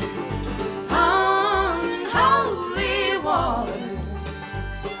 Unholy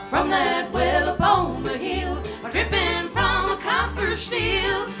from that well upon the hill, dripping from a copper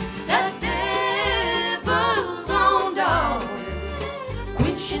steel. The devil's own daughter,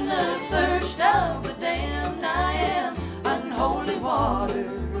 quenching the thirst of the damned. I am unholy water.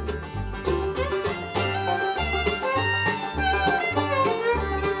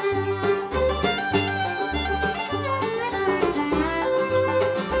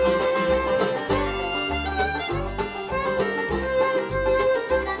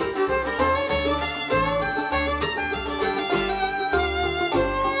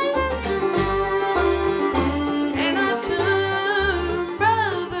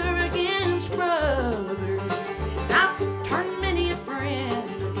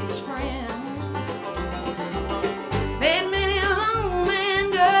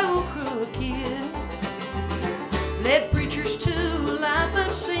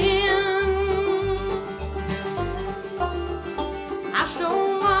 I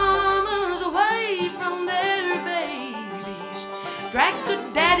stole mamas away from their babies, dragged the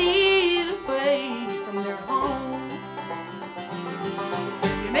daddies away from their home.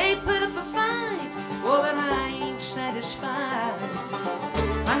 You may put up a fight, well then I ain't satisfied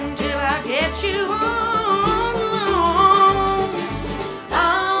until I get you home.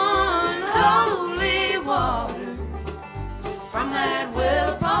 Unholy water from that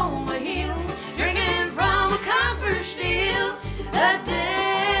well upon the hill, drinking from a copper steel. The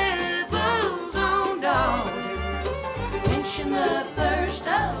devil's own daughter, quenching the thirst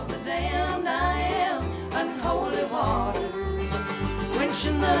of the damned. I am unholy water,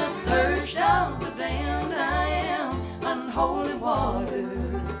 quenching the thirst of the damned. I am unholy water,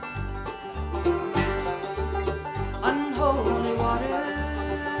 unholy water.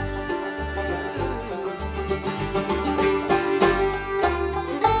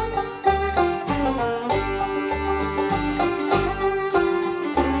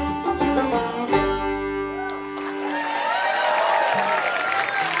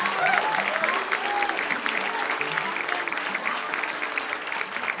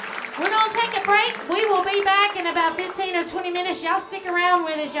 We will be back in about 15 or 20 minutes. Y'all stick around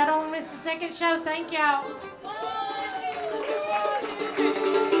with us. Y'all don't miss the second show. Thank y'all.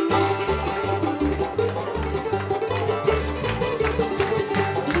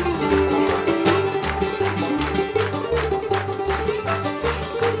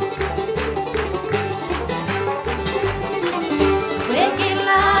 Well, get in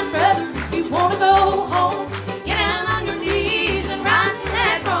line, brother, if you want to go home. Get down on your knees and right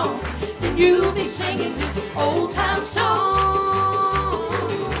that wrong. Then you'll be singing this old time song.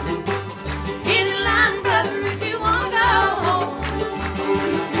 Get in line, brother, if you want to go home.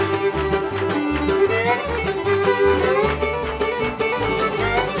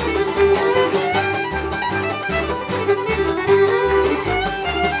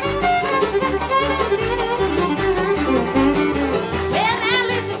 Well, now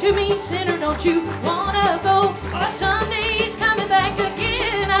listen to me, sinner, don't you want to go? Or Sunday's coming back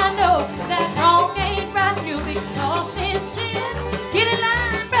again. I know that wrong ain't right. You'll be lost in sin. Get in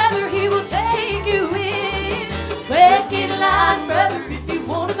line, brother, he will take you in. Well, get in line, brother, if you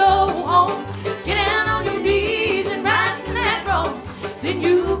want to go home. Get down on your knees and right that wrong. Then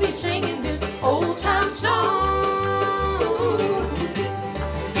you'll be singing this old time song.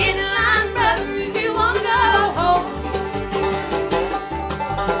 Get in line, brother, if you want to go home.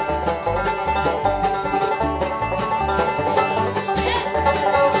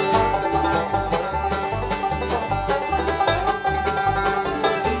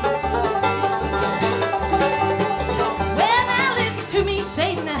 Well, now listen to me,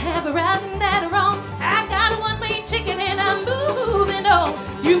 Satan, I have a right and that wrong. I got a one-way ticket and I'm moving on.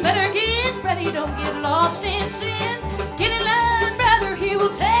 You better get ready, don't get lost in sin. Get in line, brother, he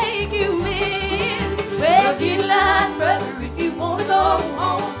will take you in. Well, get in line, brother, if you want to go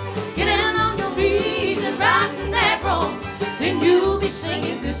home. Get down on your knees and right that wrong. Then you'll be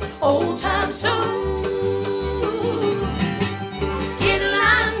singing this old time song. Get in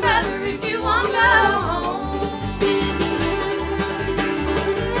line, brother, if you want to go home.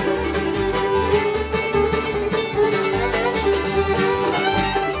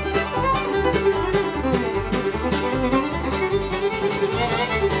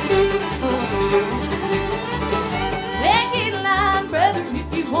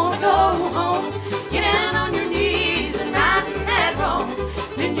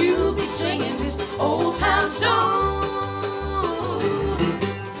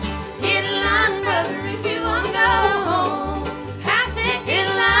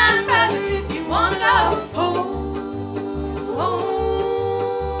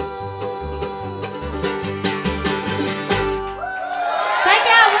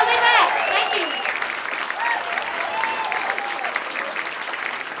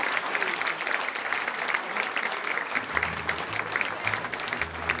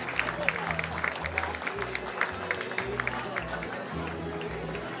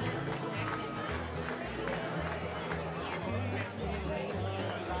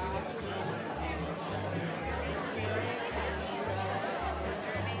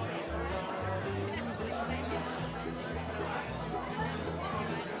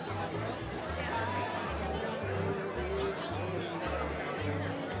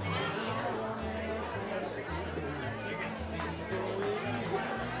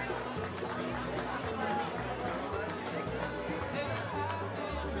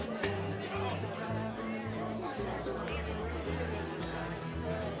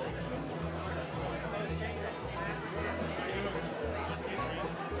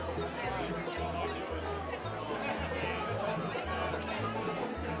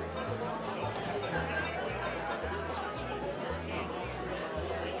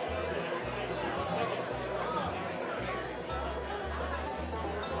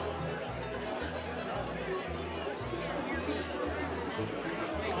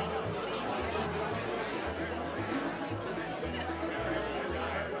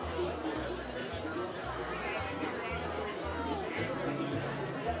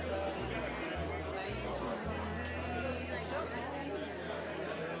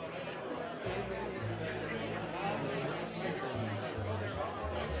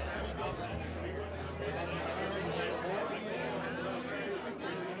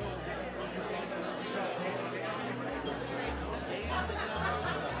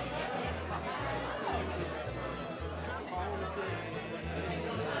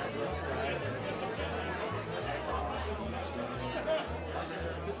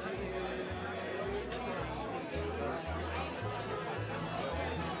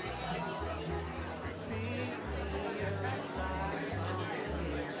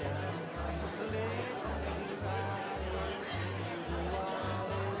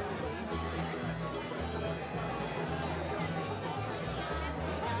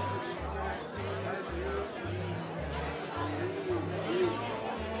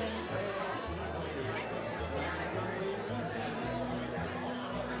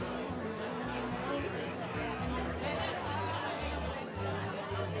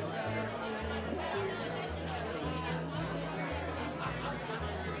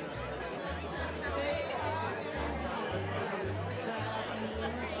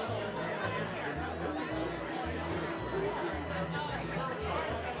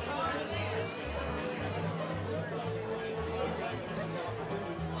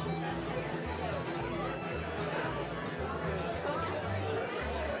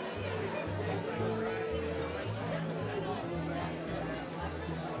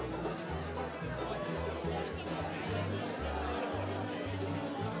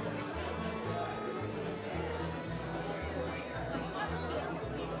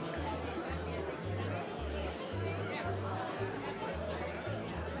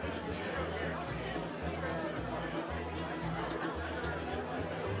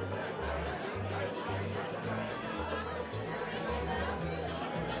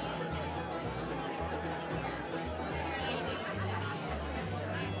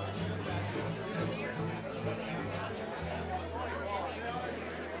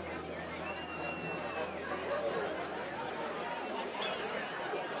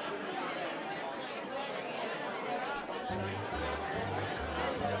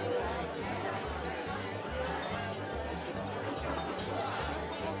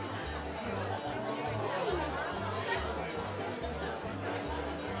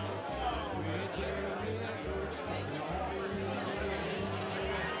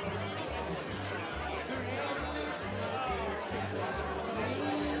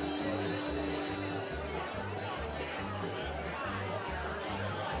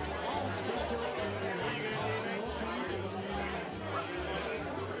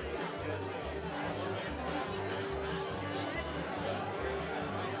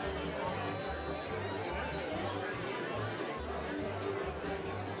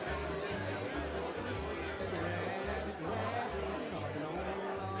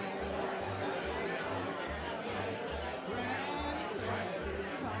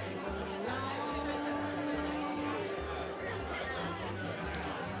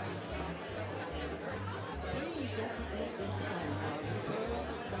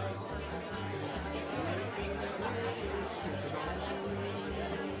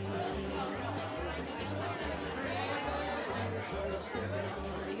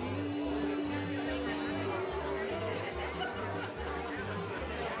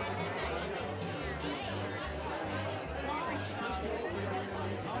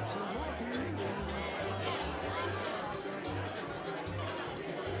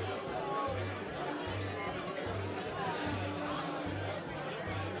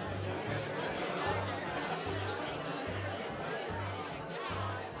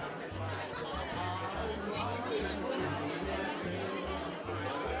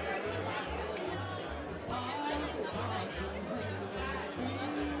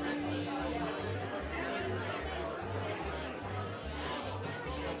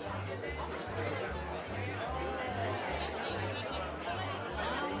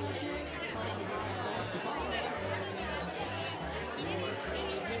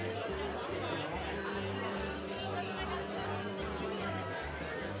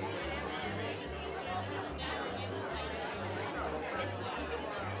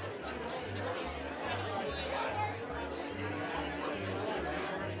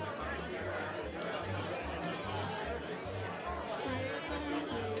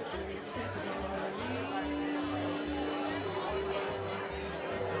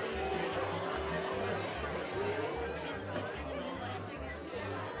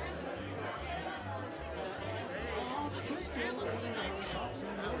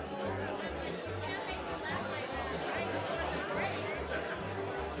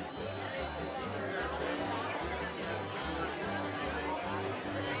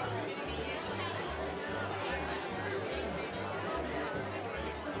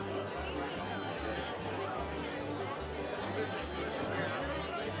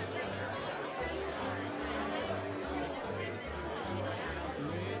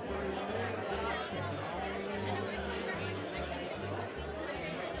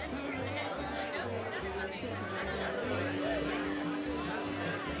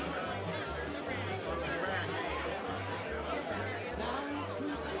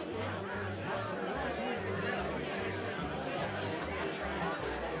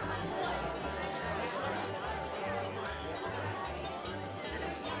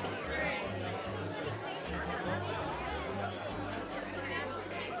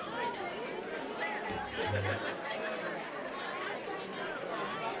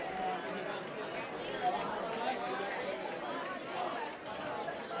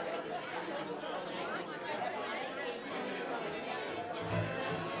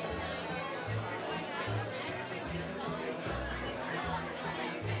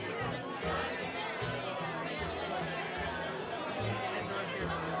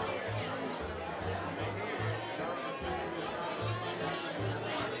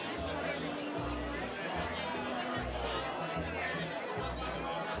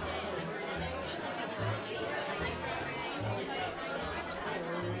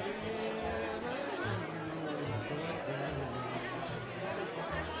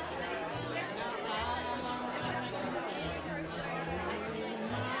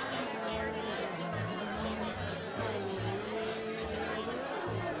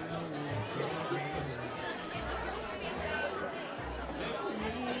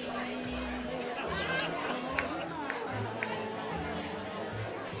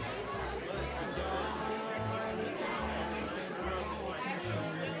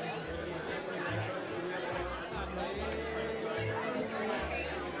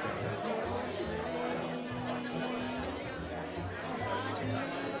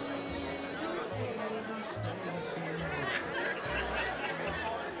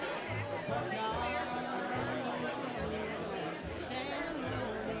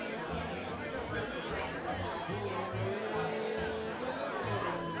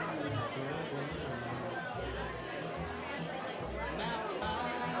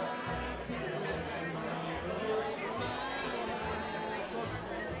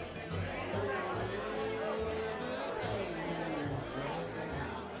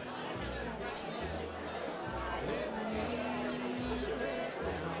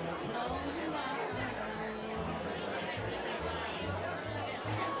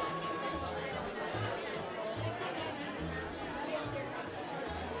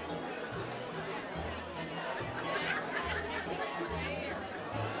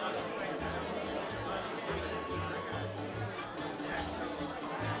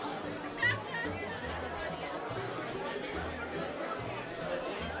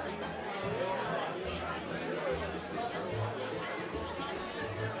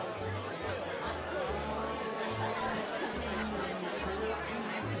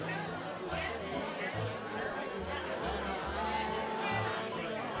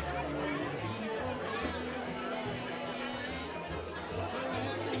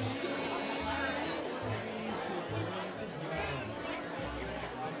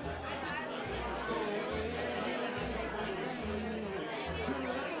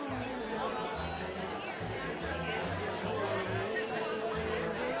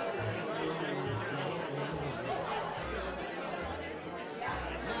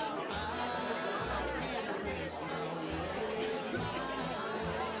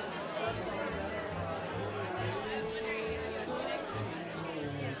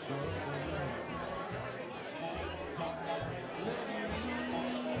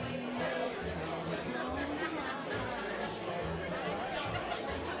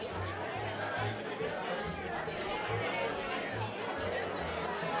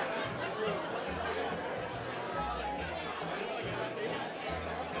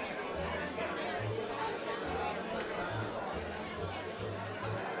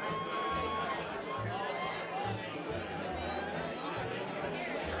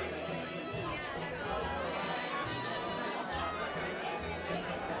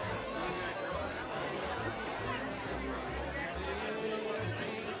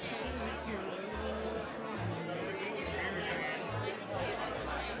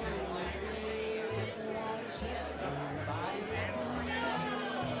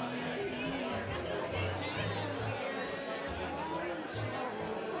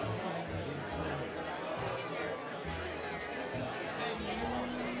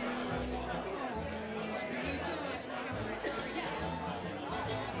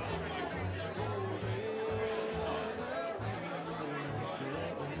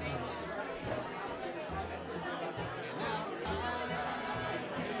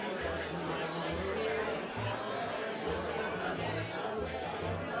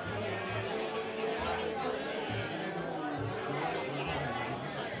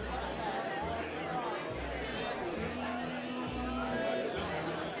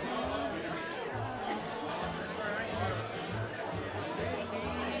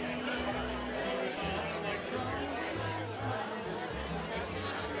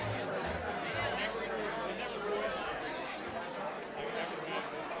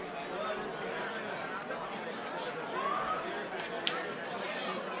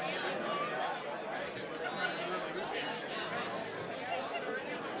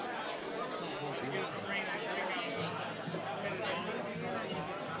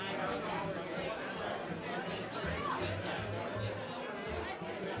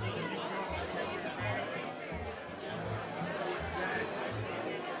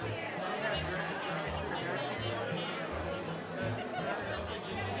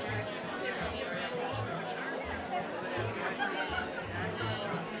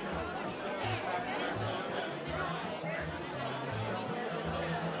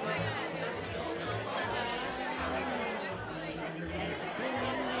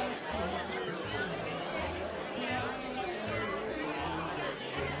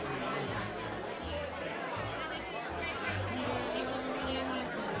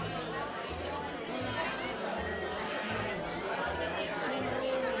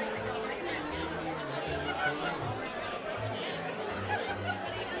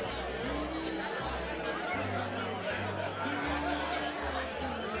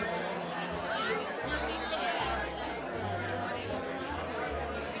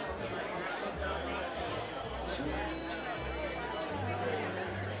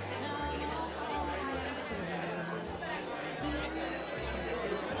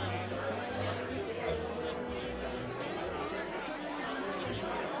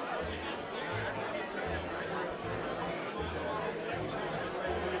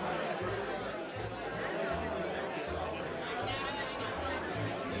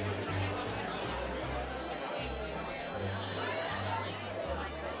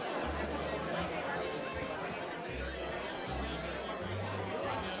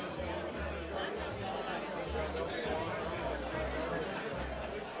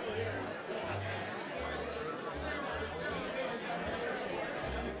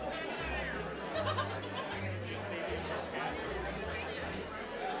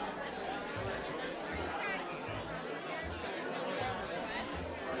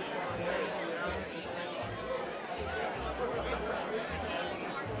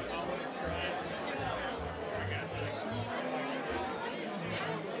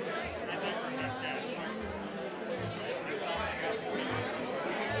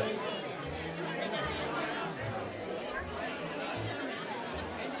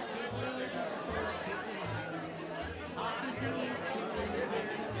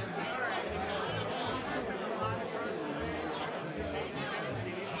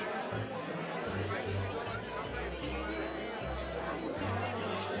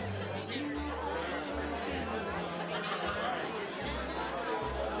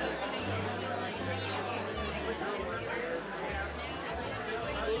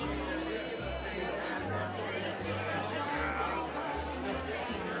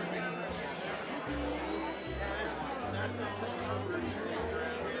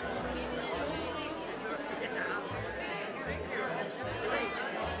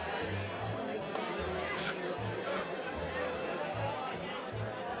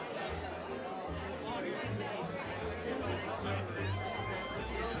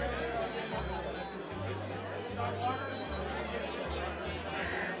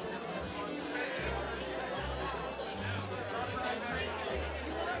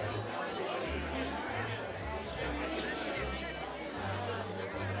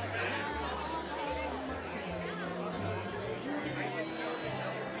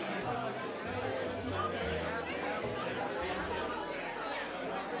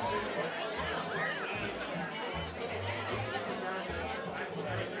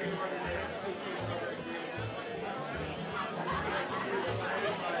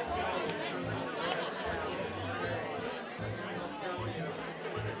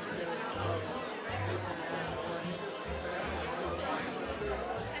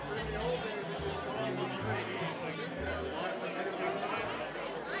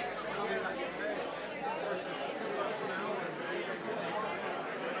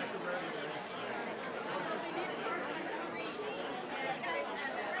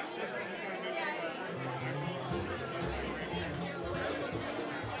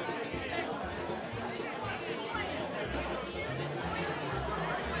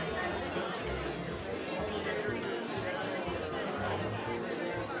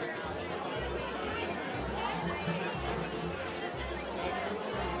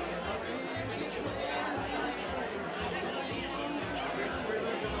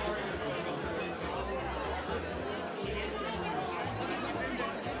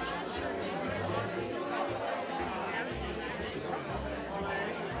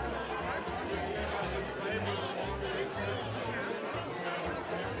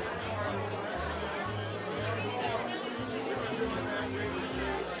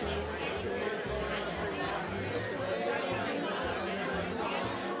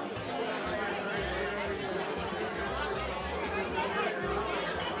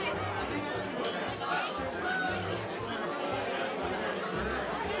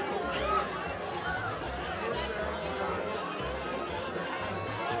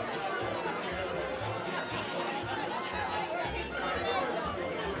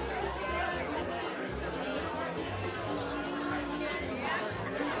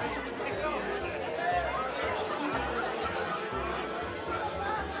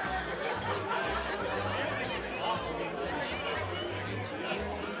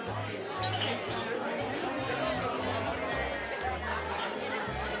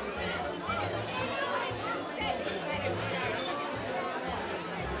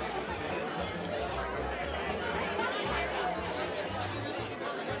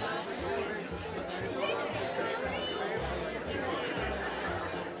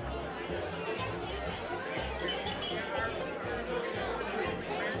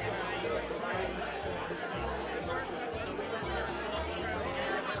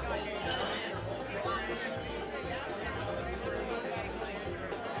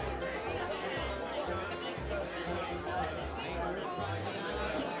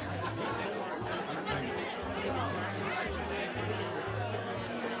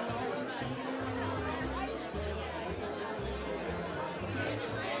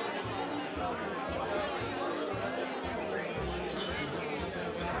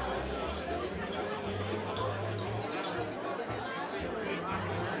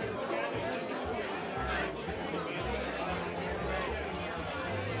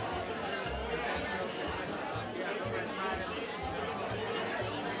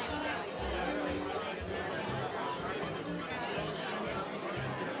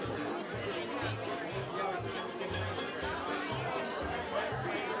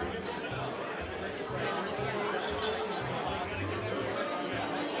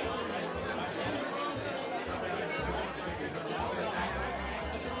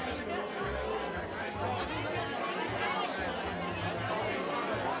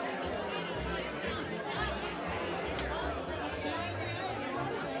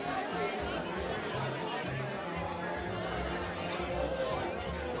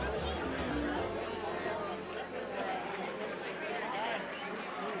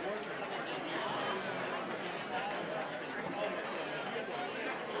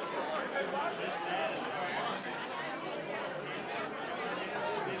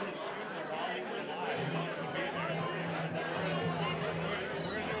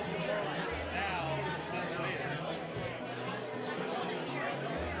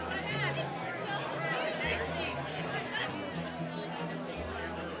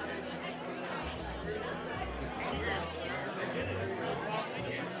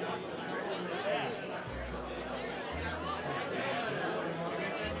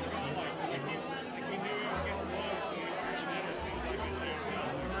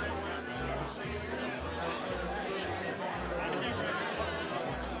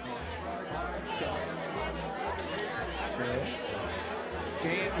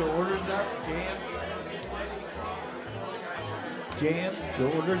 Jan, your order's up. Jan. Jan,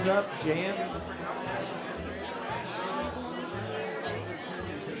 your order's up. Jan.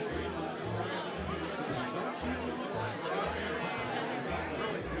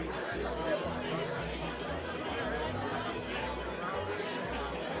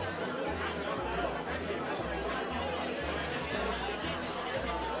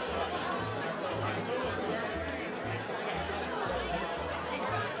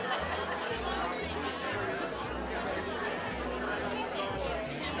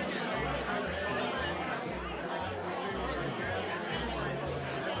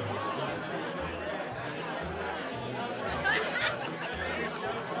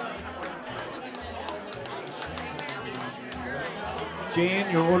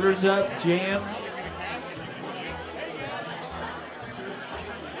 Jan, your order's up. Jan.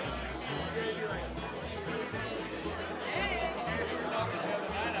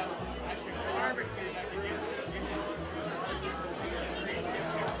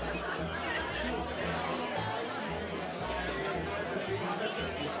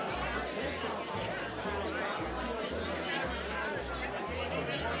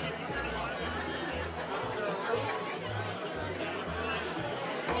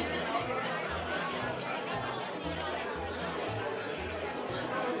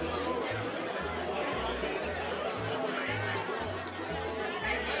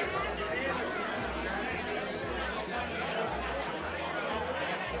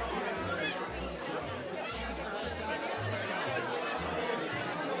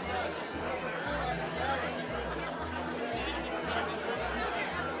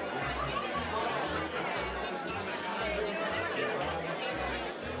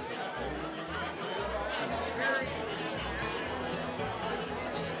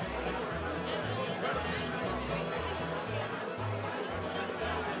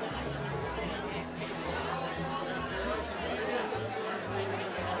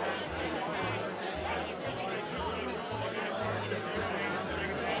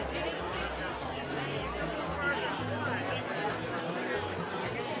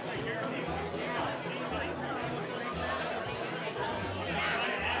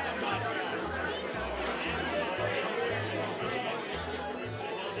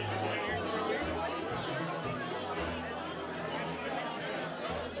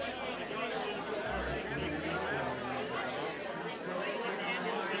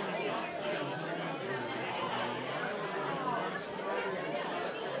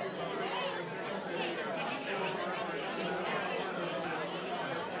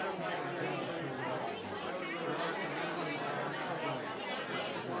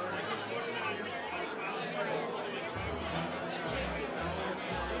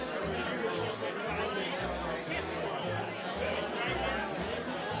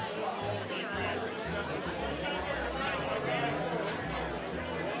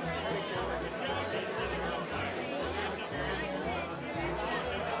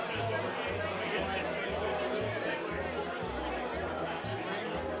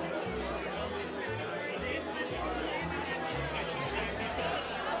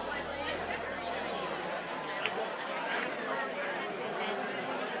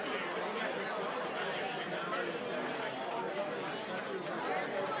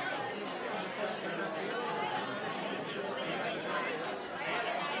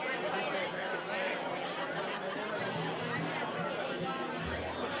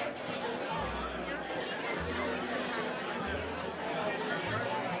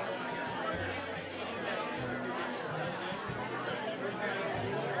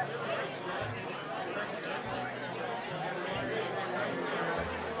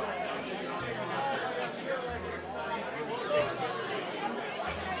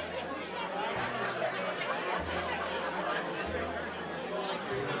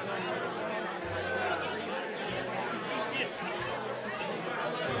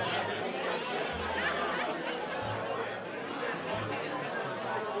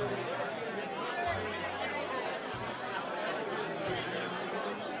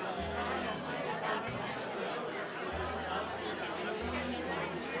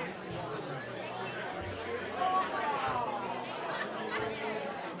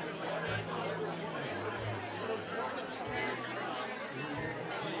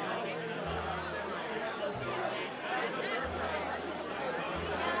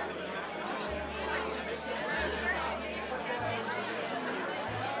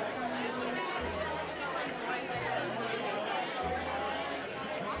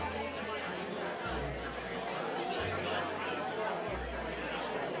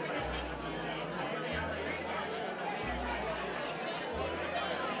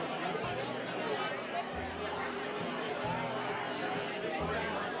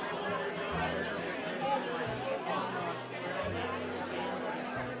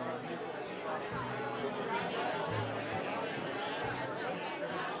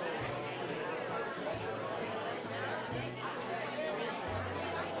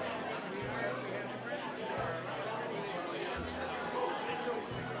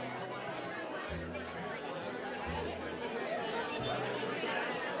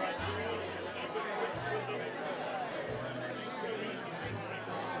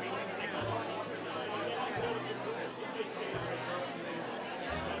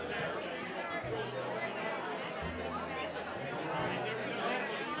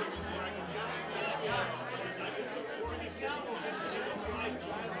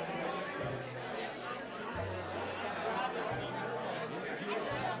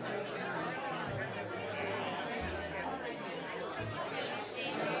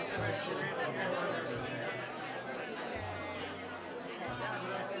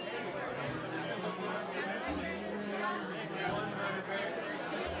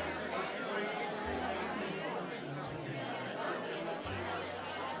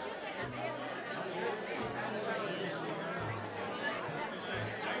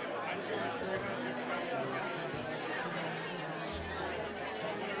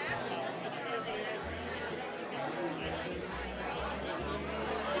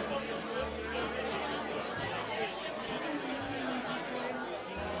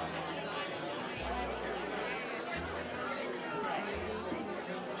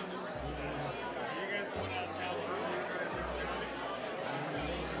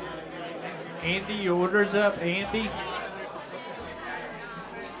 Andy, your order's up, Andy.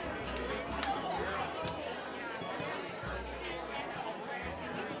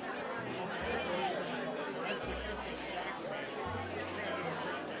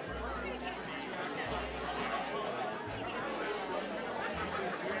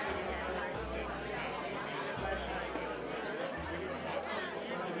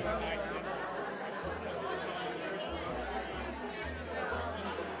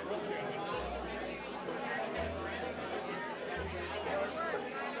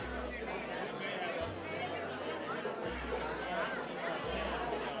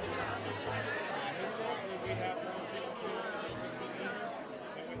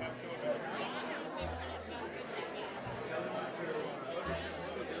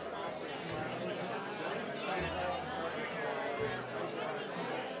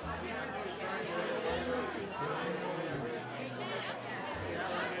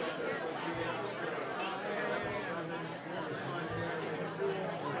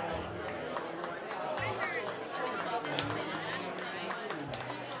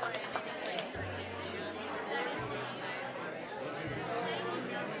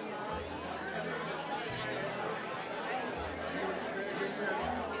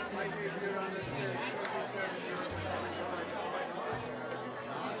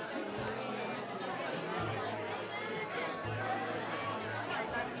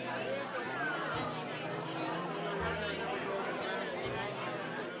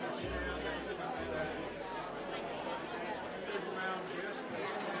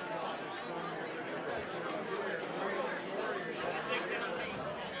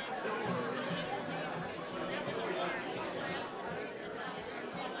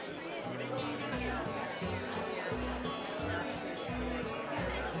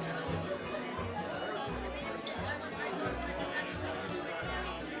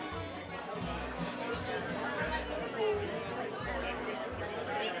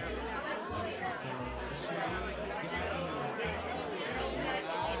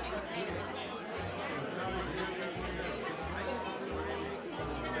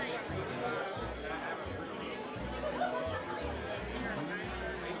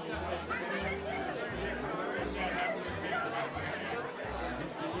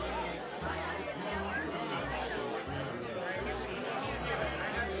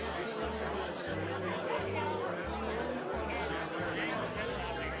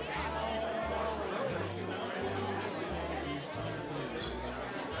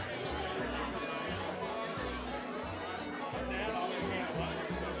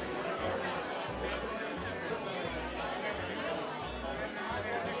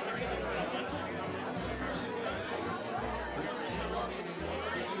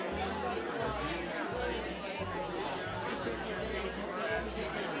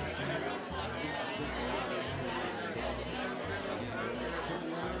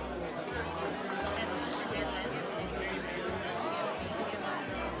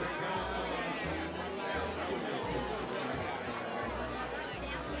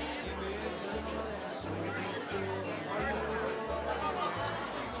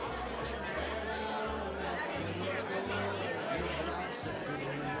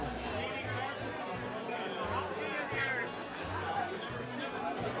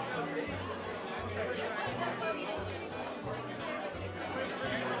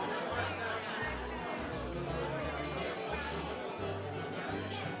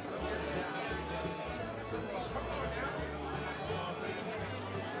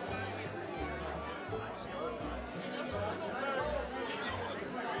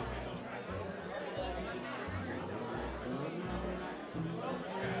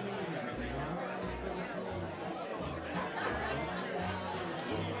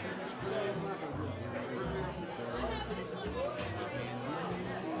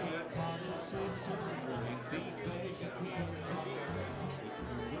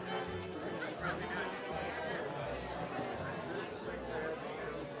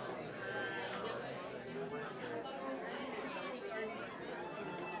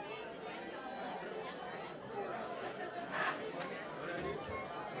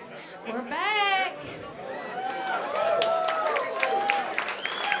 We're back.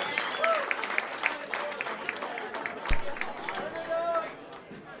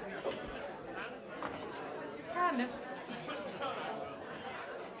 Kind of.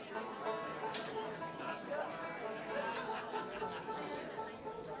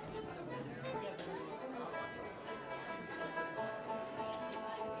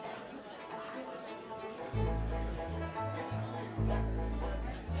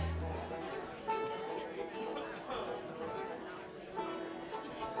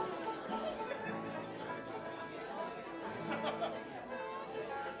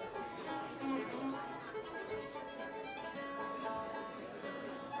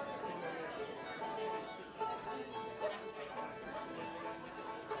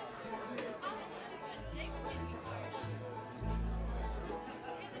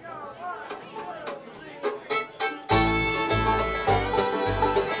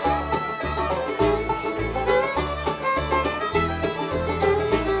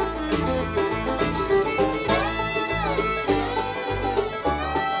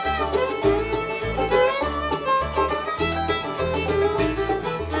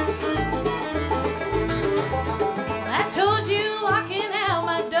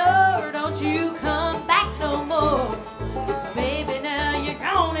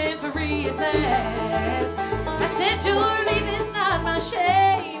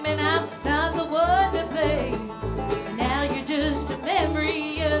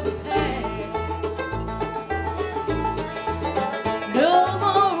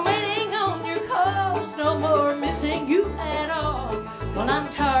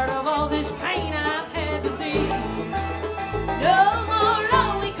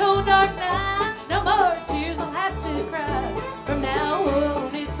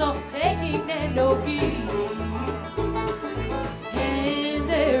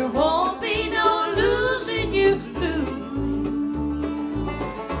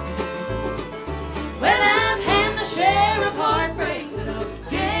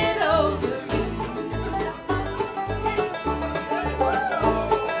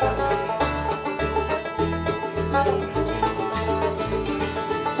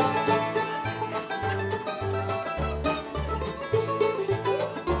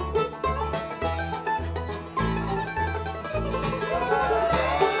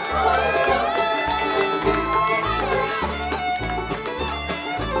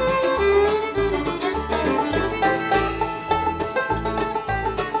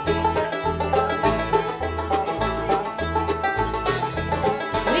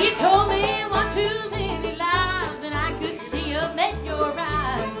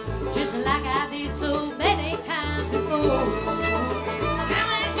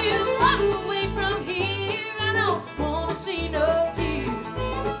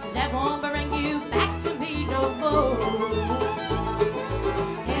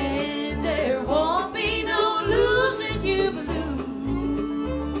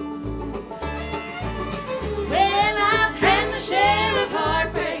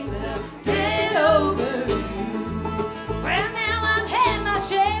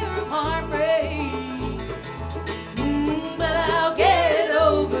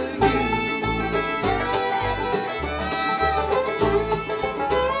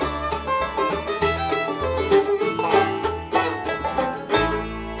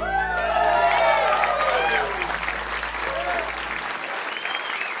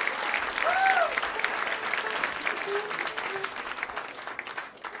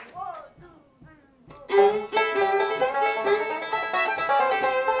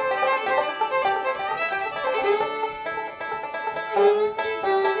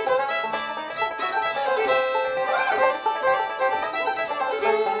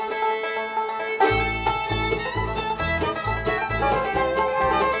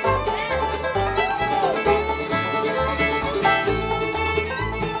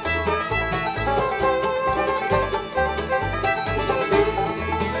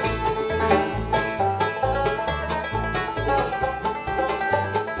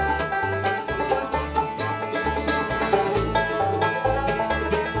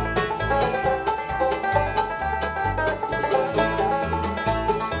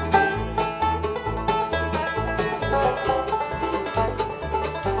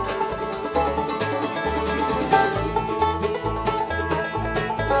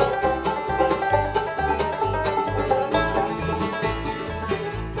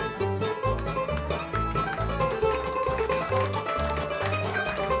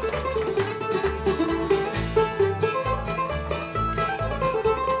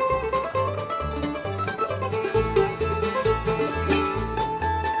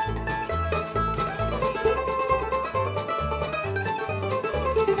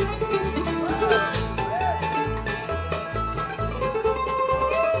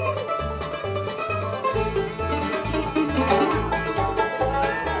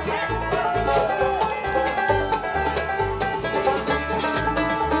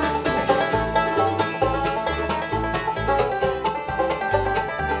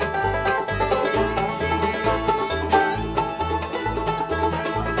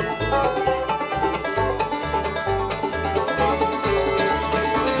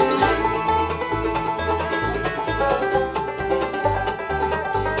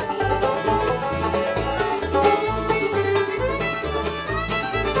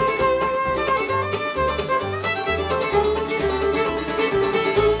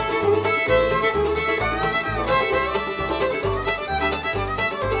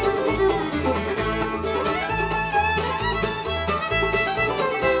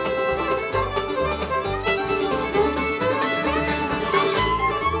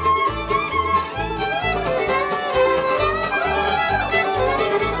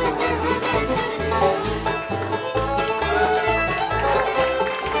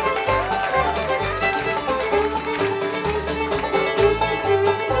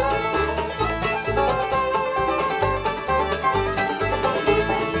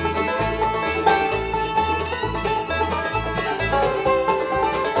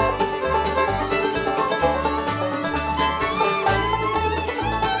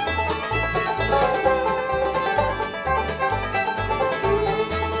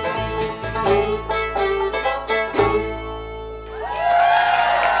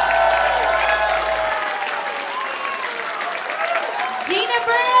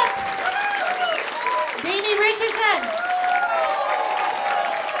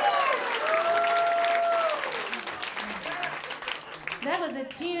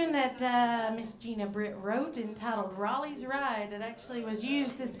 tune that Miss Gina Britt wrote entitled Raleigh's Ride. It actually was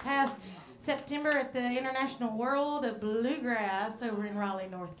used this past September at the International World of Bluegrass over in Raleigh,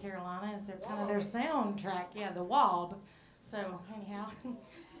 North Carolina, as their kind of their soundtrack. Yeah, the WOB. So anyhow,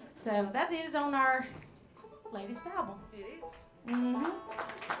 so that is on our latest album. It is. Mm-hmm.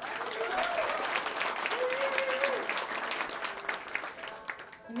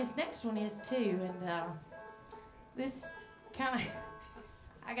 And this next one is too, and this kind of,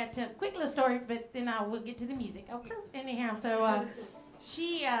 I got to tell a quick little story, but then I will get to the music. Okay. Anyhow, so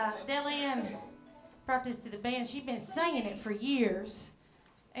Dell-Ann brought this to the band. She'd been singing it for years,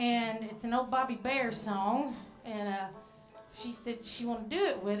 and it's an old Bobby Bear song, and she said she wanted to do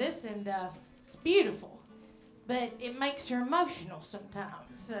it with us, and it's beautiful, but it makes her emotional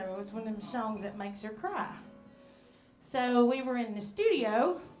sometimes. So it's one of them songs that makes her cry. So we were in the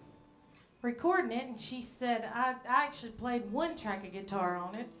studio recording it, and she said, I actually played one track of guitar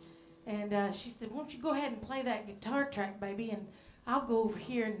on it, and she said, won't you go ahead and play that guitar track, baby, and I'll go over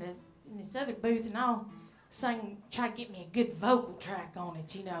here in this other booth, and I'll try to get me a good vocal track on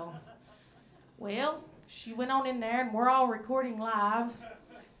it, you know. Well, she went on in there, and we're all recording live,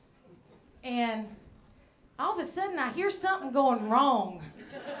 and all of a sudden I hear something going wrong.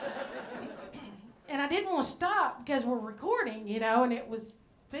 And I didn't want to stop because we're recording, you know, and it was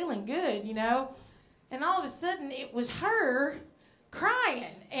feeling good, you know. And all of a sudden it was her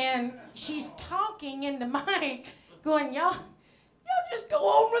crying, and she's talking in the mic going, y'all just go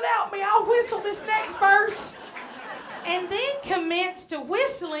on without me. I'll whistle this next verse. And then commenced to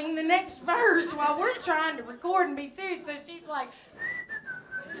whistling the next verse while we're trying to record and be serious. So she's like,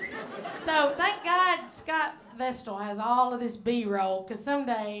 so thank God Scott Vestal has all of this B-roll, because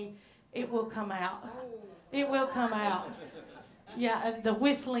someday it will come out. It will come out. Yeah, the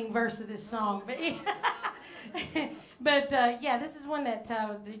whistling verse of this song. But yeah, this is one that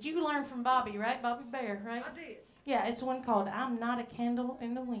you learned from Bobby, right? Bobby Bear, right? I did. Yeah, it's one called I'm Not a Candle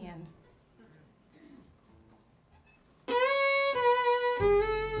in the Wind.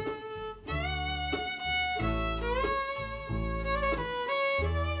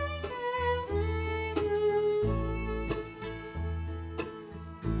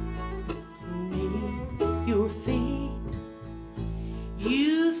 Your feet,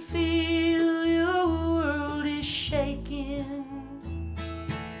 you feel your world is shaking,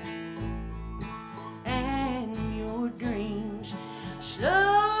 and your dreams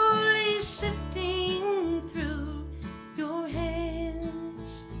slowly sifting through your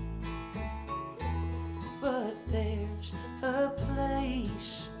hands. But there's a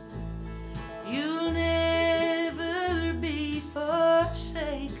place you'll never be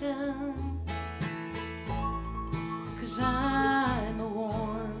forsaken. 'Cause I'm a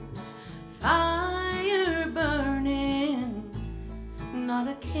warm fire burning, not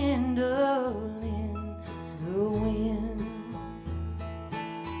a candle in the wind.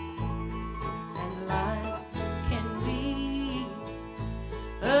 And life can be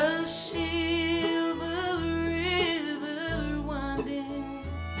a silver river winding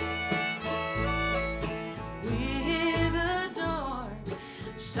with a dark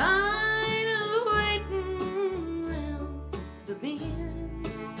sun bend.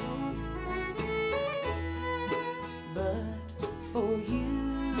 But for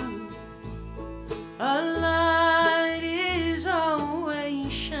you, a light is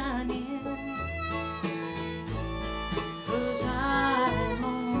always shining. 'Cause I'm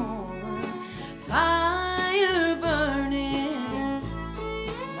on fire burning,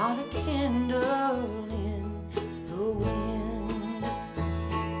 not a candle in the wind.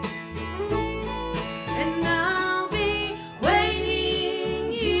 And I'll be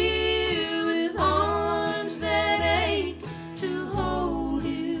waiting here with arms that ache to hold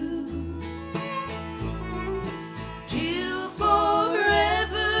you, till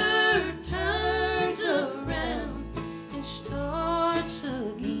forever turns around and starts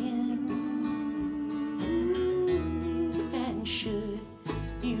again. And should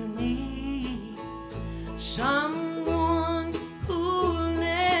you need someone who'll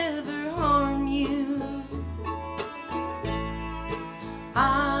never harm you,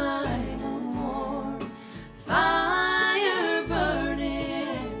 I'm a warm fire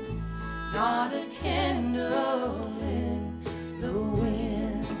burning, not a candle in the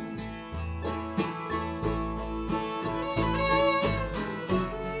wind.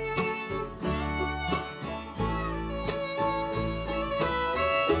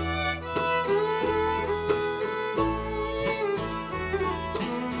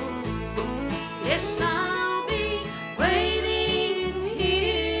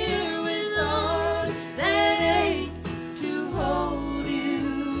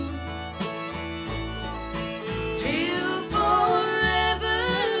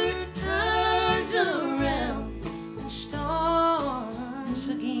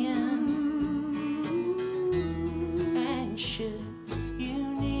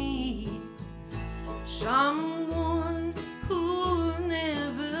 someone who'll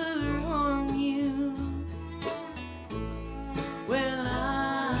never harm you. Well,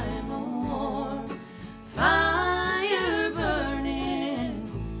 I'm a warm fire burning,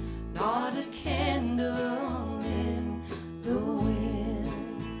 not a candle in the wind.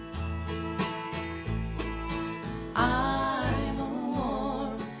 I'm a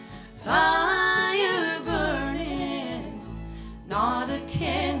warm fire burning, not a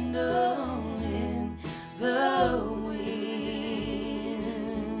candle in the wind.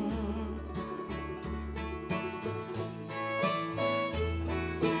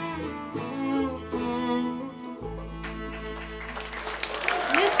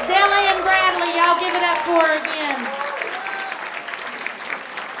 Miss Della and Bradley, y'all give it up for her again.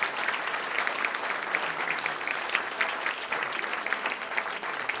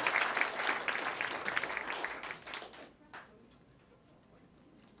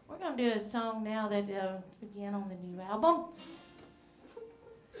 We're going to do a song now that began on the new album.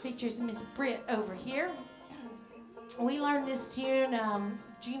 Features Miss Britt over here. We learned this tune,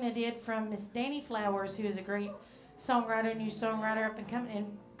 Gina did, from Miss Danny Flowers, who is a great songwriter, new songwriter up and coming,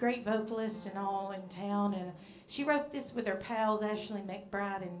 and great vocalist and all in town. And she wrote this with her pals Ashley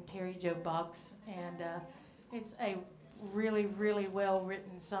McBride and Terry Jo Box, and it's a really, really well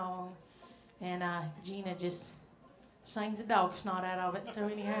written song. And Gina just sings a dog snot out of it. So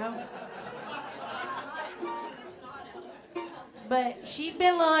anyhow, but she'd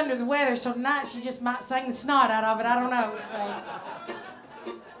been a little under the weather, so tonight she just might sing the snot out of it. I don't know.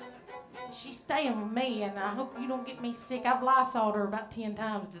 So she's staying with me, and I hope you don't get me sick. I've Lysoled her about 10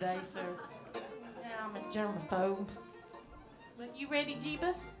 times today, so yeah, I'm a germaphobe. But you ready,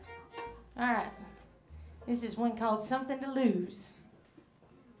 Jeeba? All right. This is one called Something to Lose.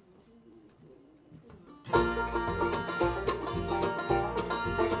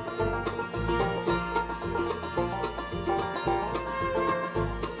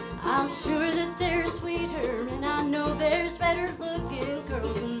 I'm sure that there's sweeter, and I know there's better looking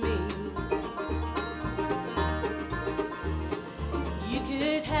girls than me. You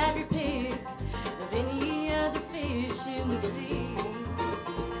could have your pick of any other fish in the sea.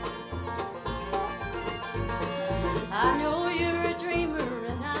 I know you're a dreamer,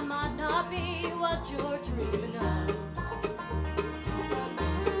 and I might not be what you're dreaming of.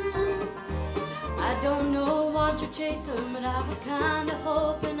 I don't know what you're chasing, but I was kinda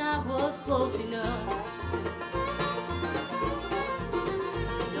hoping I was close enough.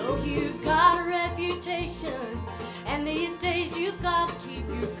 No, you've got a reputation, and these days you've got to keep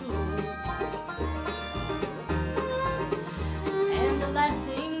your cool. And the last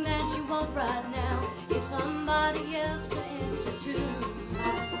thing that you want right now is somebody else to answer to.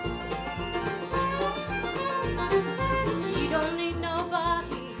 You don't need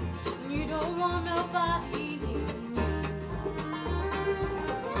nobody, you don't want nobody near you.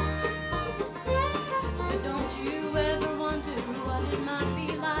 But don't you ever wonder what it might be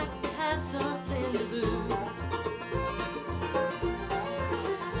like to have something to lose?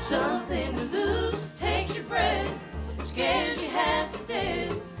 Something to lose takes your breath, scares you half to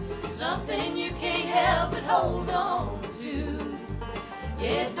death. Something you can't help but hold on to.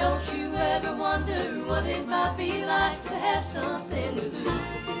 Yeah, don't you ever wonder what it might be like to have something to lose?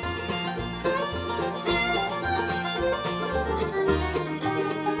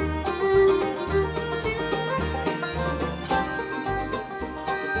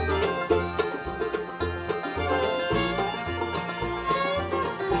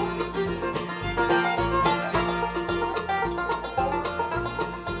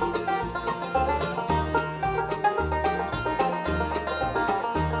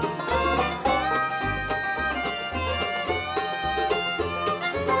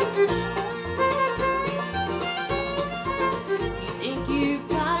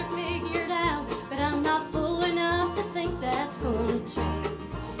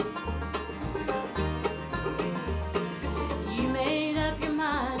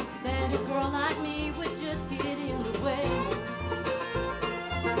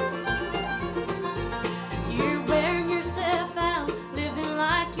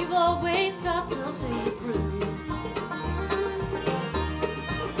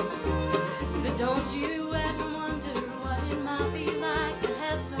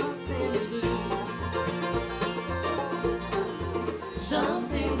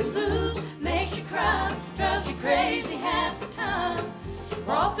 Something to lose makes you cry, drives you crazy half the time.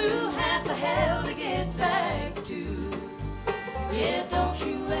 Crawl through half the hell to get back to. Yeah, don't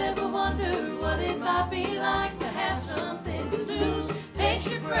you ever wonder what it might be like to have something to lose? Takes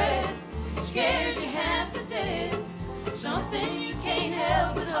your breath, scares you half to death. Something you can't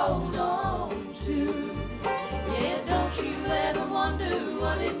help but hold on to.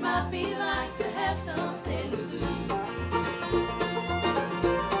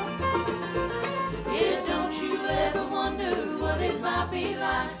 I'd be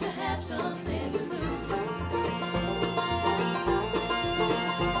like to have something to lose.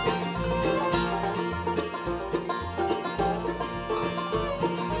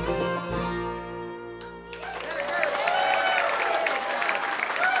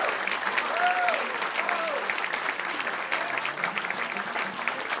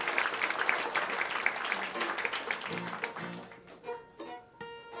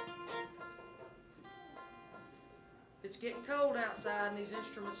 It's getting cold outside and these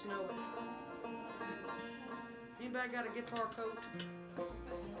instruments know it. Anybody got a guitar coat?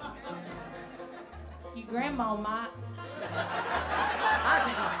 Your grandma might.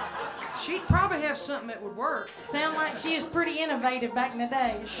 She'd probably have something that would work. Sound like she was pretty innovative back in the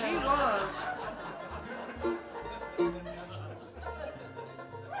day. So. She was.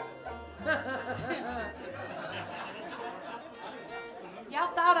 Y'all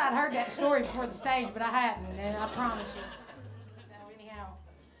thought I'd heard that story before the stage, but I hadn't, and I promise you. So anyhow,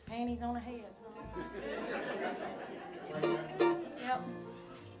 panties on her head. Yep.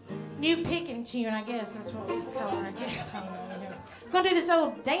 New picking tune, I guess that's what we call her, I guess. I don't know. I'm gonna do this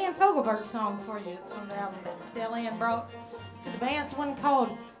old Dan Fogelberg song for you. It's on the album that Del Ann brought to the band. It's one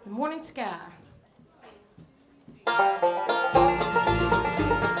called The Morning Sky.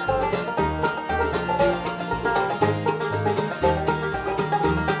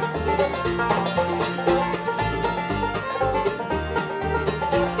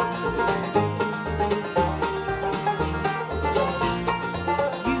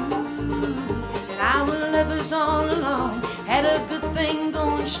 All along, had a good thing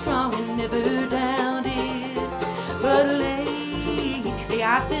going strong and never doubted. But lately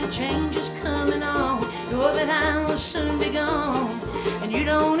I feel changes coming on. Know that I will soon be gone, and you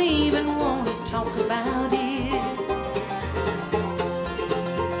don't even want to talk about it.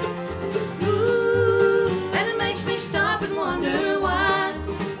 Ooh, and it makes me stop and wonder why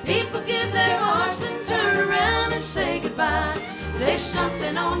people give their hearts then turn around and say goodbye. There's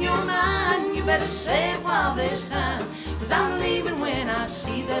something on your mind, you better say it while there's time, 'cause I'm leaving when I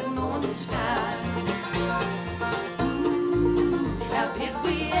see that morning sky. Ooh, how did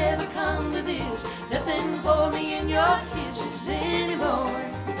we ever come to this? Nothing for me in your kisses anymore.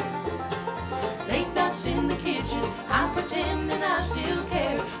 Late nights in the kitchen, I'm pretending I still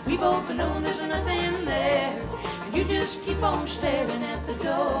care. We both know there's nothing there, and you just keep on staring at the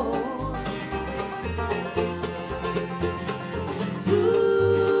door.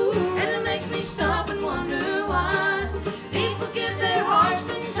 Stop and wonder why people give their hearts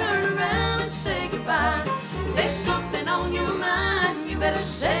then turn around and say goodbye. There's something on your mind, you better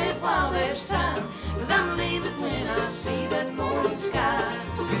say it while there's time, 'cause I'm leaving when I see that morning sky.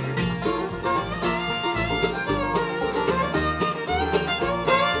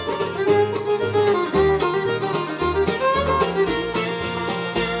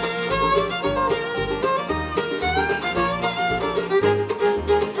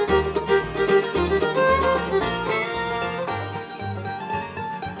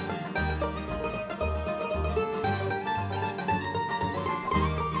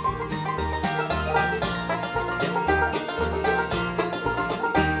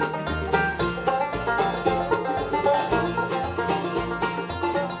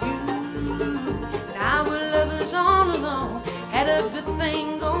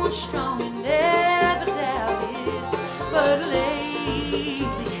 Strong and never doubted, but lately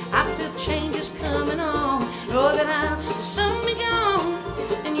I feel changes coming on. Know that I will soon be gone,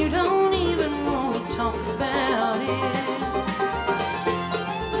 and you don't even want to talk about it.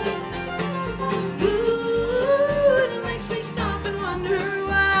 Ooh, it makes me stop and wonder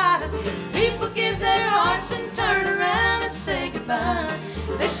why people give their hearts and turn around and say goodbye.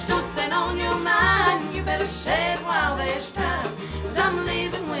 There's something on your mind, you better say it while there's time, 'cause I'm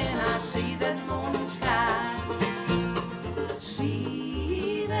leaving when I see that morning sky.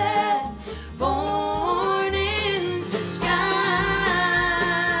 See that morning sky.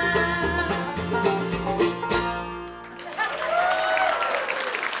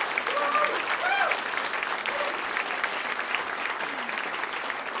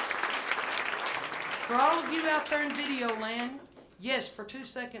 For all of you out there in video land, yes, for 2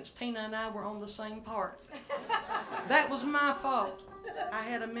 seconds, Tina and I were on the same part. That was my fault. I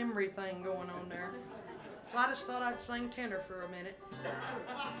had a memory thing going on there. So I just thought I'd sing tenor for a minute.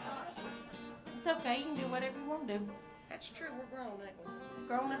 It's okay, you can do whatever you want to do. That's true, we're grown, ain't we?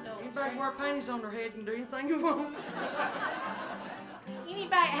 Grown adults. Anybody wear panties on their head can do anything you want. Anybody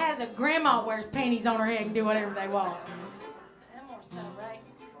that has a grandma wears panties on her head can do whatever they want. That more so, right?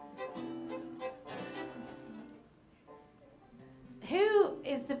 Who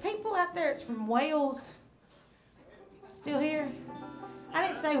is the people out there that's from Wales still here?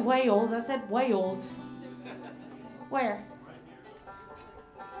 say Wales. I said Wales. Where?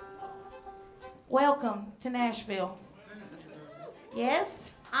 Welcome to Nashville.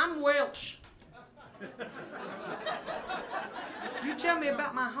 Yes? I'm Welsh. You tell me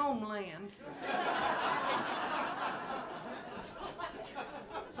about my homeland.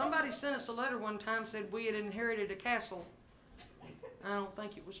 Somebody sent us a letter one time, said we had inherited a castle. I don't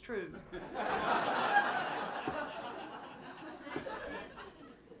think it was true.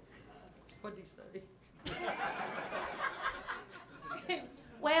 What'd he say?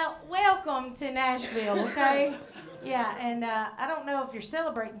 Well, welcome to Nashville, okay? Yeah, and I don't know if you're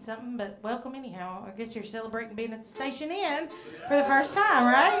celebrating something, but welcome anyhow. I guess you're celebrating being at the Station Inn for the first time,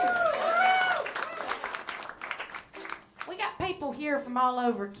 right? We got people here from all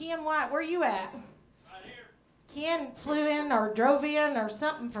over. Ken White, where you at? Right here. Ken flew in or drove in or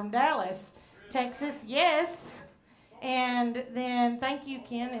something from Dallas, Texas. Yes. And then, thank you,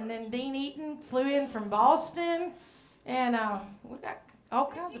 Ken. And then Dean Eaton flew in from Boston. And we got all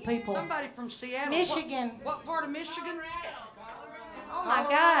kinds of people. Somebody from Seattle. Michigan. What part of Michigan? Oh, my Colorado,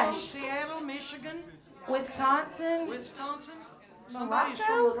 gosh. Seattle, Michigan. Wisconsin. Wisconsin. Somebody's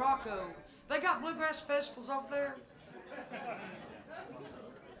from Morocco. They got bluegrass festivals over there.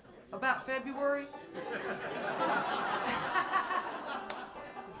 About February.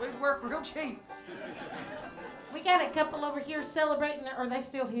 We work real cheap. We got a couple over here celebrating. Are they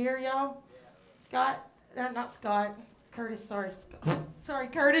still here, y'all? Scott? Not Scott. Curtis, sorry. Sorry,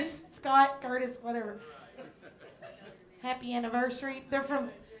 Curtis. Scott, Curtis, whatever. Happy anniversary. They're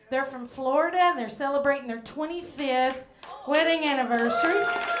from Florida, and they're celebrating their 25th wedding anniversary.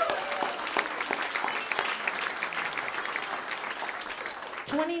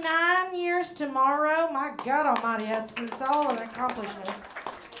 29 years tomorrow. My God Almighty, it's all an accomplishment.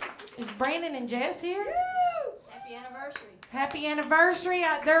 Is Brandon and Jess here? Happy anniversary. Happy anniversary.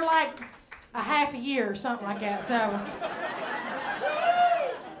 They're like a half a year or something like that. So,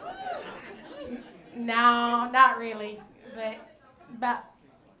 no, not really. But about,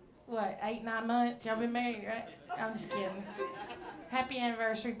 what, 8-9 months? Y'all been married, right? I'm just kidding. Happy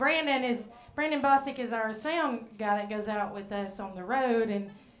anniversary. Brandon Bosick is our sound guy that goes out with us on the road,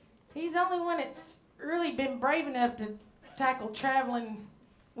 and he's the only one that's really been brave enough to tackle traveling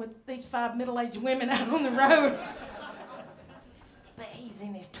with these 5 middle-aged women out on the road. But he's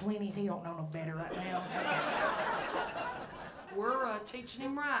in his 20s. He don't know no better right now. We're teaching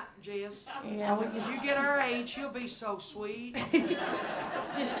him right, Jess. Yeah, we just You get our age, he'll be so sweet.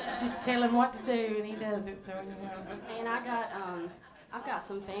 just tell him what to do, and he does it. So you know. And I've got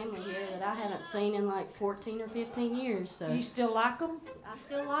some family here that I haven't seen in like 14 or 15 years. So Do you still like them? I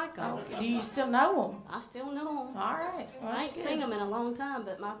still like them. Okay. Do you still know them? I still know them. All right. Well, I ain't that's seen good. them in a long time,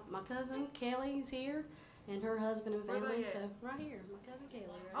 but my cousin Kelly's here, and her husband and Where they family. at? So right here, my cousin Kelly.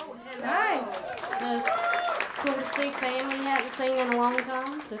 Right Oh, here. hello. Nice. So it's cool to see family you hadn't seen in a long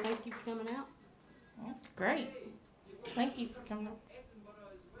time. So thank you for coming out. Great. Thank you for coming.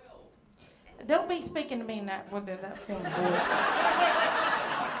 Don't be speaking to me in that film voice.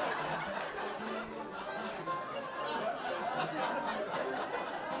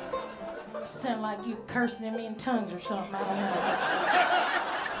 Sound like you cursing at me in tongues or something. I don't know.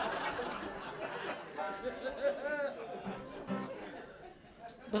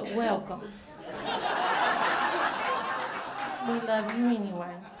 But welcome. We love you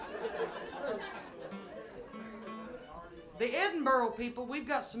anyway. The Edinburgh people, we've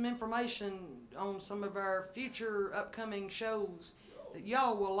got some information on some of our future upcoming shows that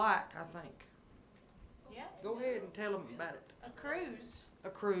y'all will like, I think. Yeah. Go ahead and tell them about it. A cruise. A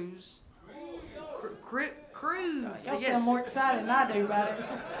cruise. Cruise. Y'all Yes. sound more excited than I do about it.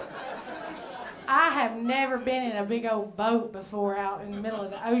 I have never been in a big old boat before out in the middle of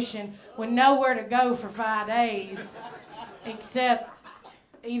the ocean with nowhere to go for 5 days except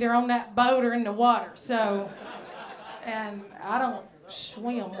either on that boat or in the water. So, and I don't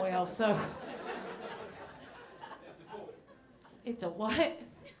swim well, so. It's a what?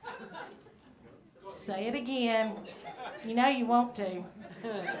 Say it again. You know you want to.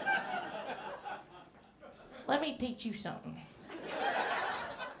 Let me teach you something.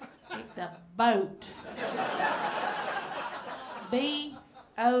 It's a boat.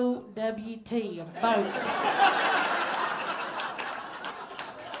 B-O-W-T, a boat.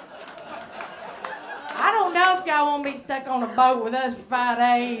 I don't know if y'all want to be stuck on a boat with us for 5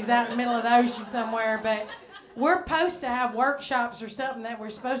 days out in the middle of the ocean somewhere, but we're supposed to have workshops or something that we're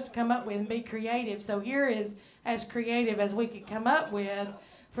supposed to come up with and be creative. So here is as creative as we could come up with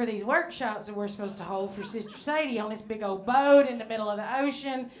for these workshops that we're supposed to hold for Sister Sadie on this big old boat in the middle of the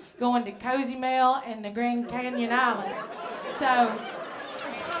ocean, going to Cozumel and the Grand Canyon Islands. So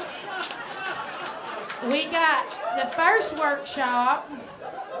We got the first workshop.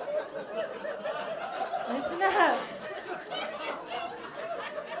 Listen up.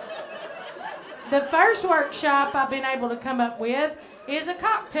 The first workshop I've been able to come up with is a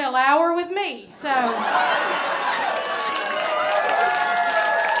cocktail hour with me. So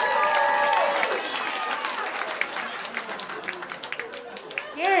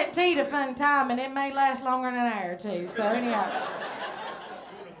guaranteed a fun time, and it may last longer than an hour or two. So anyhow.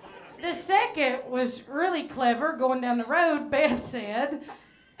 The second was really clever. Going down the road, Beth said,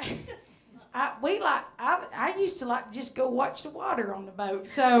 I used to like to just go watch the water on the boat.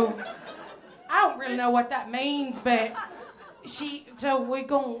 So I don't really know what that means, but so we're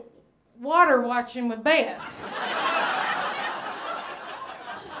going water watching with Beth.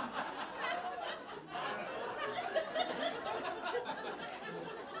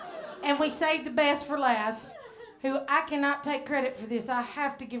 And we saved the best for last, who I cannot take credit for this. I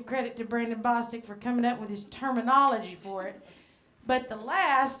have to give credit to Brandon Bostic for coming up with his terminology for it. But the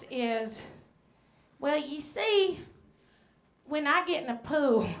last is, well, you see, when I get in a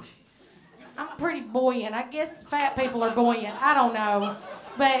pool, I'm pretty buoyant. I guess fat people are buoyant. I don't know.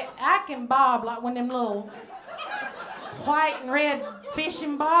 But I can bob like one of them little white and red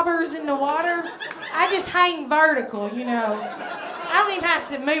fishing bobbers in the water. I just hang vertical, you know. I don't even have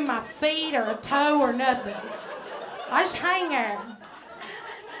to move my feet or a toe or nothing. I just hang there.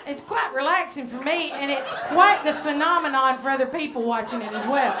 It's quite relaxing for me, and it's quite the phenomenon for other people watching it as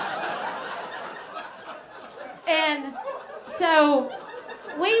well. And so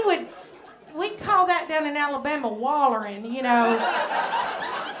we call that down in Alabama wallering, you know.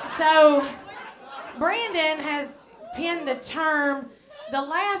 So Brandon has penned the term. The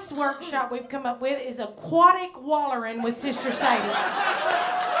last workshop we've come up with is aquatic wallering with Sister Sadie.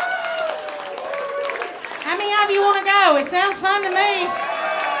 How many of you want to go? It sounds fun to me.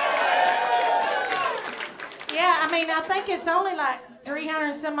 Yeah, I mean, I think it's only like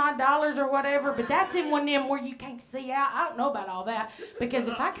 $300 and some odd or whatever, but that's in one of them where you can't see out. I don't know about all that, because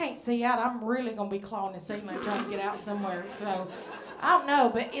if I can't see out, I'm really going to be clawing the ceiling trying to get out somewhere. So I don't know,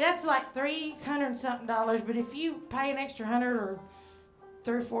 but that's like $300 and something. But if you pay an extra $100 or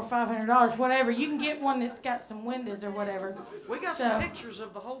 $300, $400, $500, whatever, you can get one that's got some windows or whatever. We got some pictures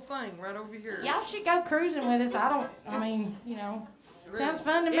of the whole thing right over here. Y'all should go cruising with us. I mean, you know, sounds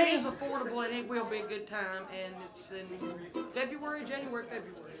fun to me. It is affordable, and it will be a good time, and it's in February.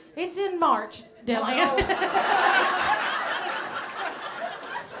 It's in March, Dylan.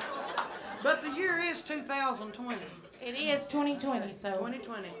 But the year is 2020. It is 2020, so.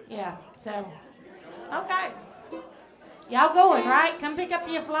 2020. Yeah, so, okay. Y'all going, right? Come pick up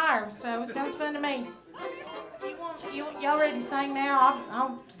your flyer. So it sounds fun to me. Y'all ready to sing now?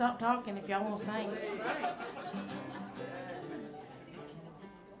 I'll stop talking if y'all want to sing.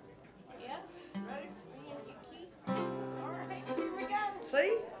 Yeah? Ready? All right, here we go.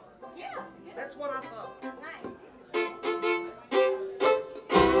 See? Yeah. That's what I thought. Nice.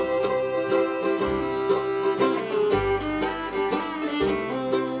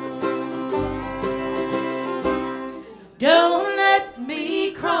 Don't let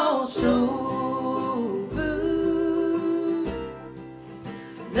me cross over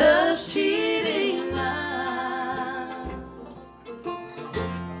love's cheating line.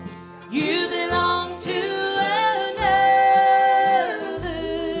 You belong to another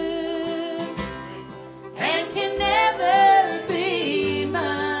and can never be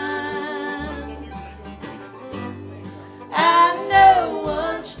mine. I know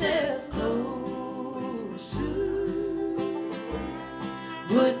one step closer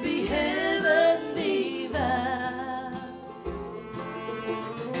would be heavenly vow.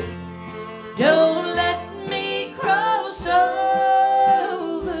 Don't let me cross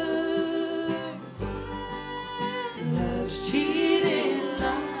over love's cheating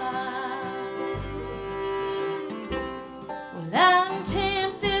line. Well, I'm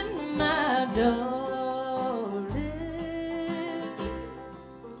tempted, my darling,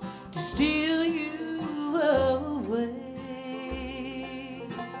 to steal you away.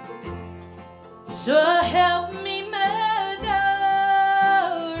 So help me, my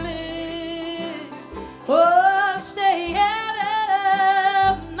darling, oh, stay out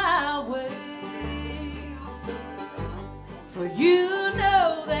of my way. For you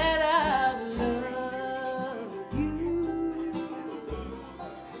know that I love you,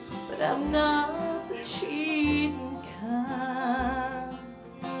 but I'm not the cheating kind.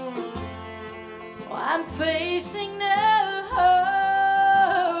 Oh, I'm facing no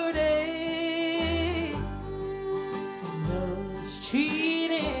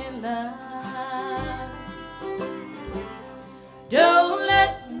cheating line. Don't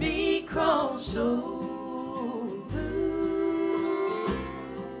let me cross over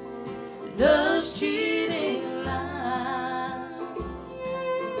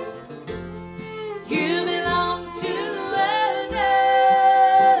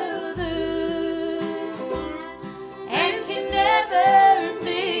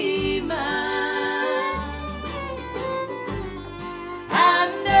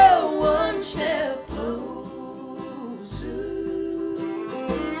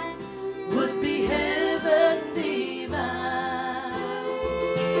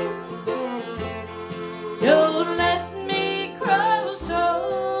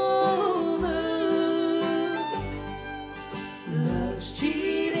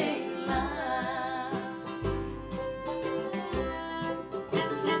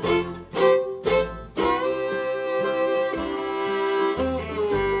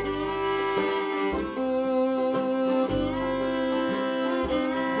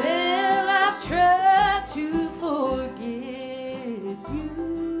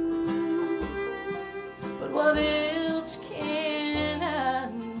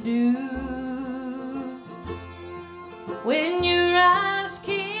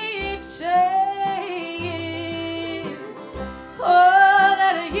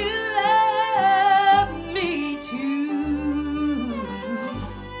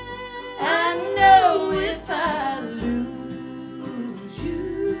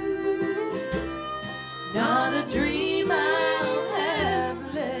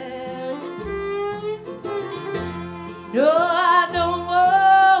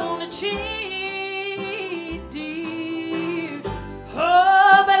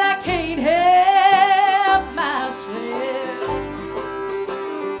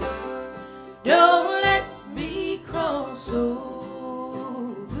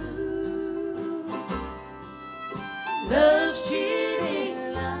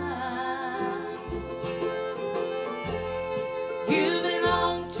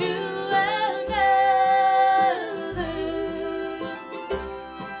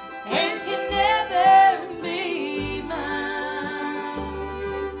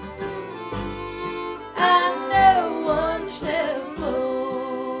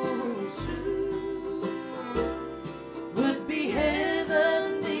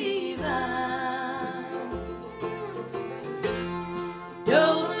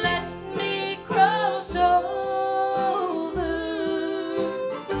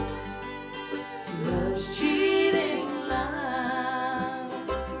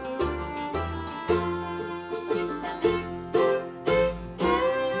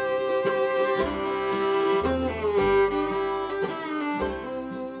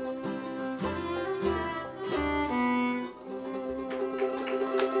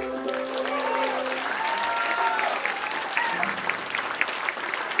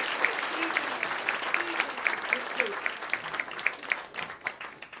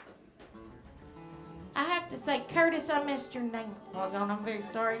I missed your name. Doggone, I'm very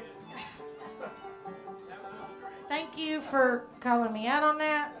sorry. Thank you for calling me out on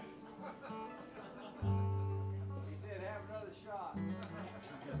that. He said have another shot.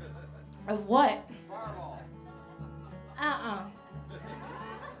 Of what? Fireball.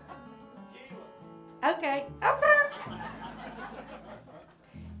 Okay.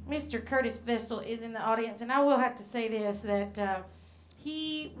 Mr. Curtis Vestal is in the audience, and I will have to say this, that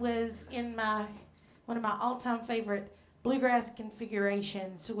he was in one of my all-time favorite bluegrass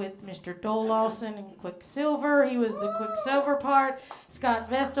configurations with Mr. Dole Lawson and Quicksilver. He was the Quicksilver part. Scott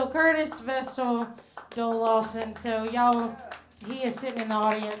Vestal, Curtis Vestal, Dole Lawson. So y'all, he is sitting in the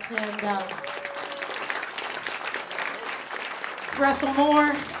audience, and Russell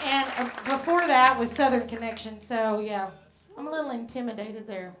Moore, and before that was Southern Connection. So yeah, I'm a little intimidated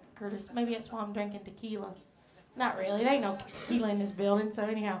there, Curtis. Maybe that's why I'm drinking tequila. Not really. They ain't no tequila in this building. So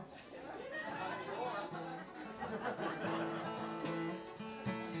anyhow.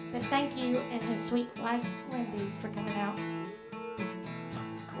 But thank you and his sweet wife Lindy for coming out.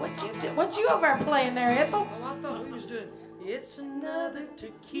 What you over there playing there, Ethel? Oh, I thought we was doing It's Another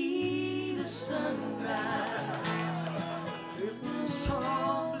Tequila Sunrise, drifting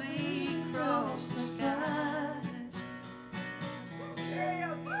softly across the skies.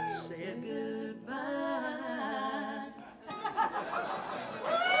 Said goodbye.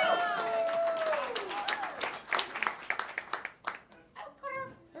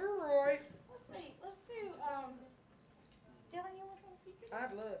 All right. Let's do, Dylan, you want some feature?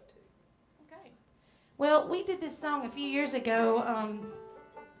 I'd love to. Okay. Well, we did this song a few years ago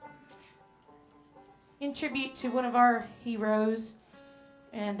in tribute to one of our heroes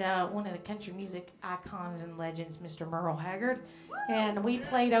and one of the country music icons and legends, Mr. Merle Haggard. And we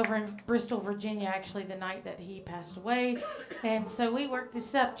played over in Bristol, Virginia, actually, the night that he passed away. And so we worked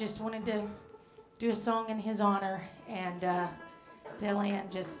this up, just wanted to do a song in his honor. And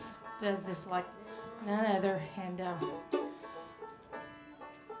Dylan just does this like none other. And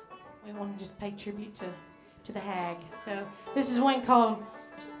we want to just pay tribute to the hag. So this is one called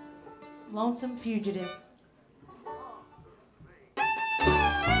Lonesome Fugitive.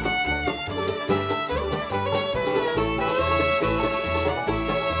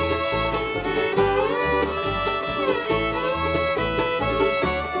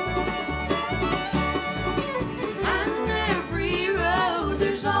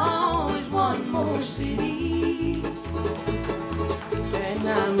 City, and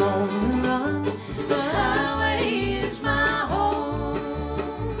I'm on the run. The highway is my home.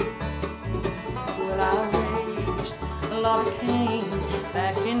 Well, I raised a lot of cane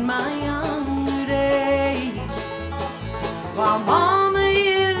back in my younger days, while Mama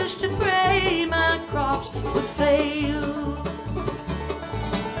used to pray my crops would fail.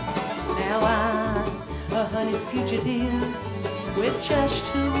 Now I'm a honey fugitive with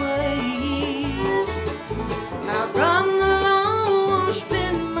just 2 ways. I'd run the law or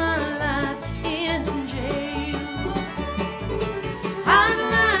spend my life in jail. I'd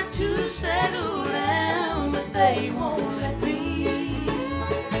like to settle down, but they won't let me.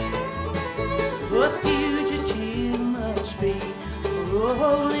 A fugitive must be a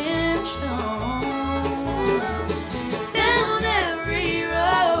rolling stone. Down every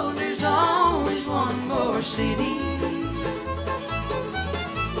road there's always one more city.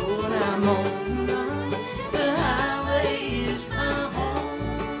 When I'm on the run, the highway is my home.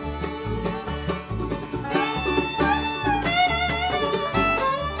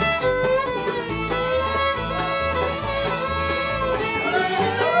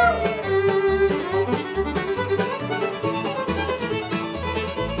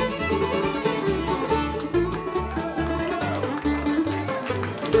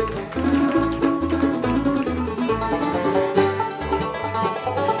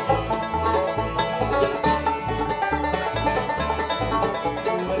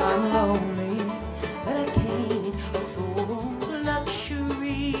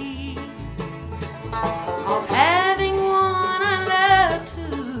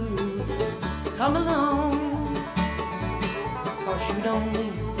 Come along, 'cause you'd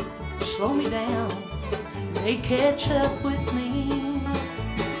only slow me down, they'd catch up with me.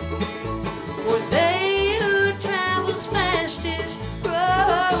 For they who travels fastest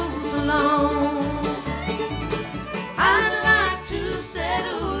rolls along. I'd like to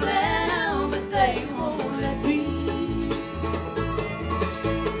settle down, but they won't let me.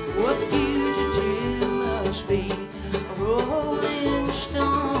 A fugitive must be a rolling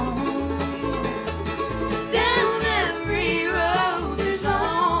stone.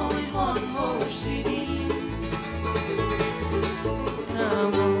 City.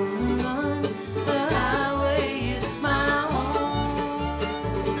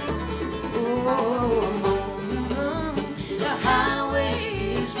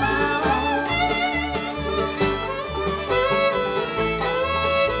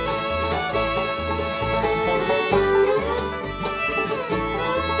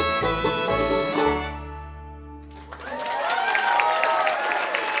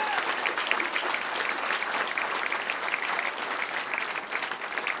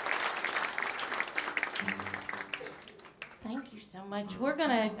 we're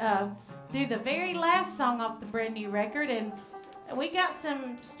gonna do the very last song off the brand new record, and we got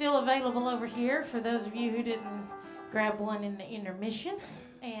some still available over here for those of you who didn't grab one in the intermission,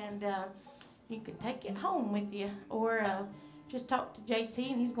 and you can take it home with you, or just talk to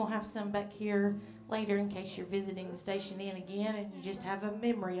JT, and he's gonna have some back here later in case you're visiting the station in again, and you just have a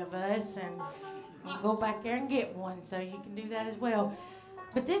memory of us, and you go back there and get one, so you can do that as well.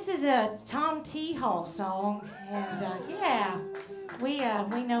 But this is a Tom T. Hall song, and yeah, we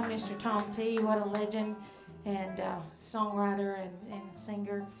know Mr. Tom T. What a legend, and songwriter and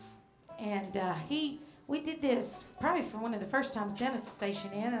singer, and we did this probably for one of the first times down at the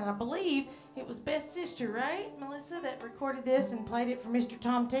station in, and I believe it was Best Sister, right, Melissa, that recorded this and played it for Mr.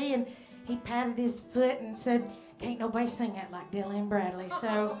 Tom T. And he patted his foot and said, "Can't nobody sing that like Dylan Bradley."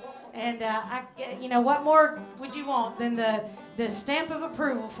 So. And you know, what more would you want than the stamp of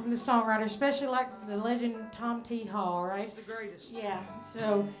approval from the songwriter, especially like the legend Tom T. Hall, right? He's the greatest. Yeah.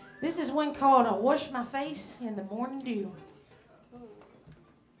 So this is one called "I Wash My Face in the Morning Dew."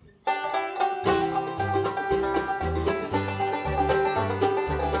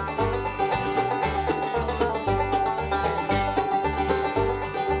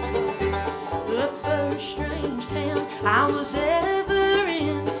 The first strange town I was ever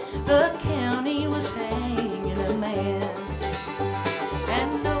in, the county was hanging a man,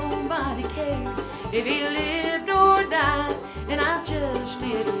 and nobody cared if he lived or died, and I just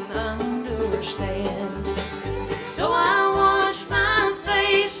didn't understand. So I washed my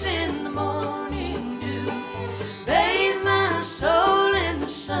face in the morning dew, bathed my soul in the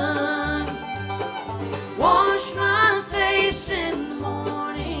sun, washed my face in the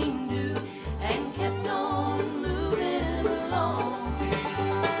morning dew, and kept on moving along.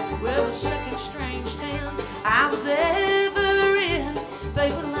 Well, the second strange town I was ever in,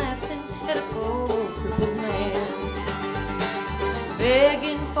 they were laughing at a poor crippled man,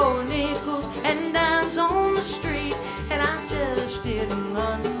 begging for nickels and dimes on the street, and I just didn't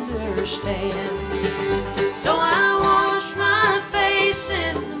understand. So I washed my face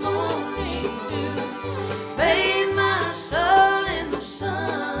in the morning dew, bathed my soul in the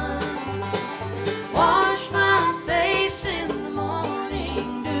sun, washed my face in the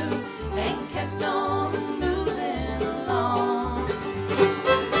morning dew, and kept on moving along.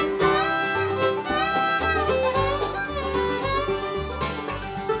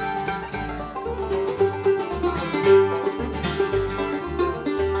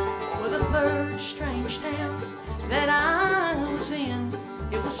 Well, the third strange town that I was in,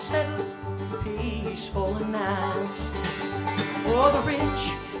 it was settled, peaceful and nice. Oh, the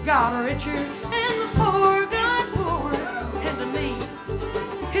rich got richer and the poor got poorer, and to me,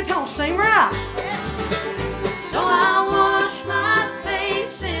 it don't seem right. So I wash my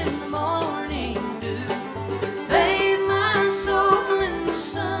face in the morning dew, bathe my soul in the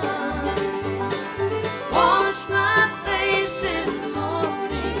sun, wash my face in the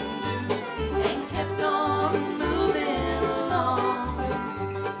morning dew, and kept on moving along.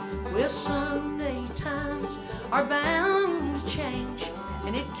 Well, someday times are bound to change,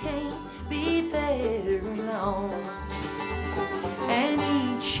 and it can't be very long. And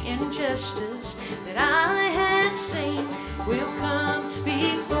each injustice that I have seen will come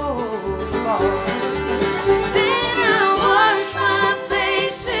before the bar. Then I wash my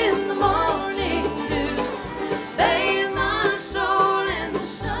face in the morning dew, bathe my soul in the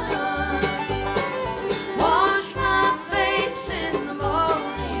sun, wash my face in the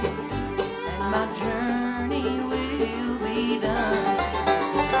morning dew, and my journey will be done.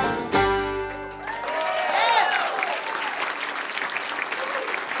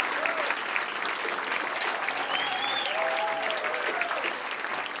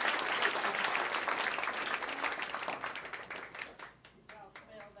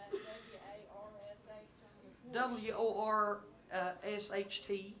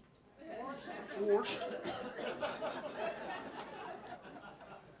 WORSHT. Warshed.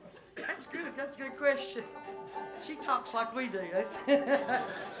 That's good. That's a good question. She talks like we do.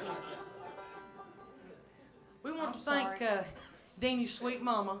 We want to thank Deanie's sweet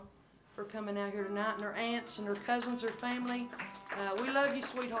mama for coming out here tonight, and her aunts and her cousins, her family. We love you,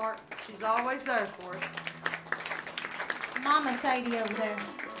 sweetheart. She's always there for us. Mama Sadie over there.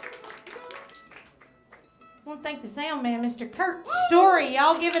 I want to thank the sound man, Mr. Kurt Story.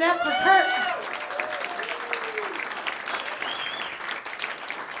 Y'all give it up for Kurt.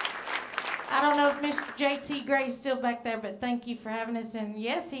 I don't know if Mr. JT Gray's still back there, but thank you for having us. And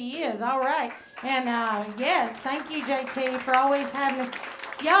yes, he is. All right. And yes, thank you, JT, for always having us.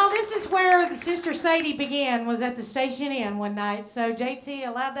 Y'all, this is where the Sister Sadie began, was at the Station Inn one night. So JT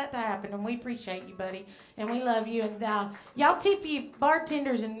allowed that to happen, and we appreciate you, buddy. And we love you. And y'all tip you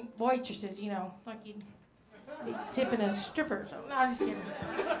bartenders and waitresses, you know, like you'd be tipping a stripper or something. No, I'm just kidding.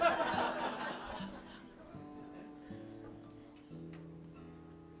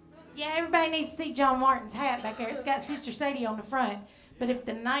 Yeah, everybody needs to see John Martin's hat back there. It's got Sister Sadie on the front. But if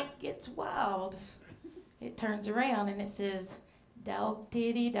the night gets wild, it turns around and it says, dog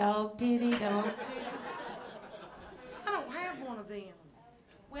titty, dog titty, dog titty. I don't have one of them.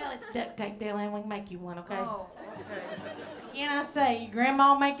 Well, it's duct tape, Dylan. We can make you one, okay? Oh, okay. Can I say, your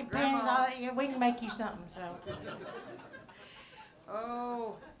grandma making Grandma. panties, all that? Yeah, we can make you something, so.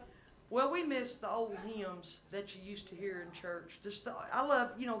 Oh, well, we miss the old hymns that you used to hear in church. I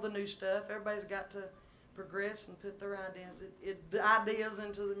love, you know, the new stuff. Everybody's got to progress and put their ideas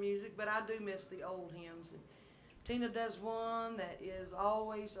into the music, but I do miss the old hymns. And Tina does one that is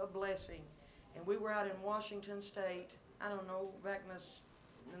always a blessing. And we were out in Washington State, I don't know, back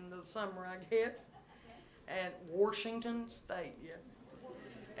in the summer, I guess, at Washington State, yeah.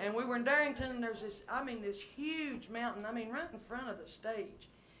 And we were in Darrington, and there's this huge mountain, right in front of the stage.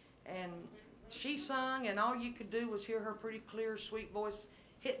 And she sung, and all you could do was hear her pretty clear, sweet voice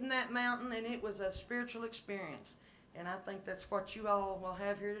hitting that mountain, and it was a spiritual experience. And I think that's what you all will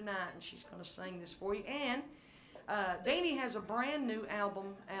have here tonight, and she's going to sing this for you. And Danny has a brand new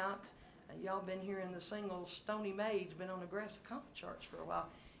album out. Y'all been hearing the single Stony Maid's been on the Grass Comp charts for a while.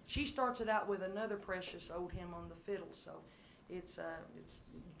 She starts it out with another precious old hymn on the fiddle, so it's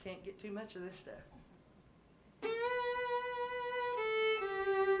you can't get too much of this stuff.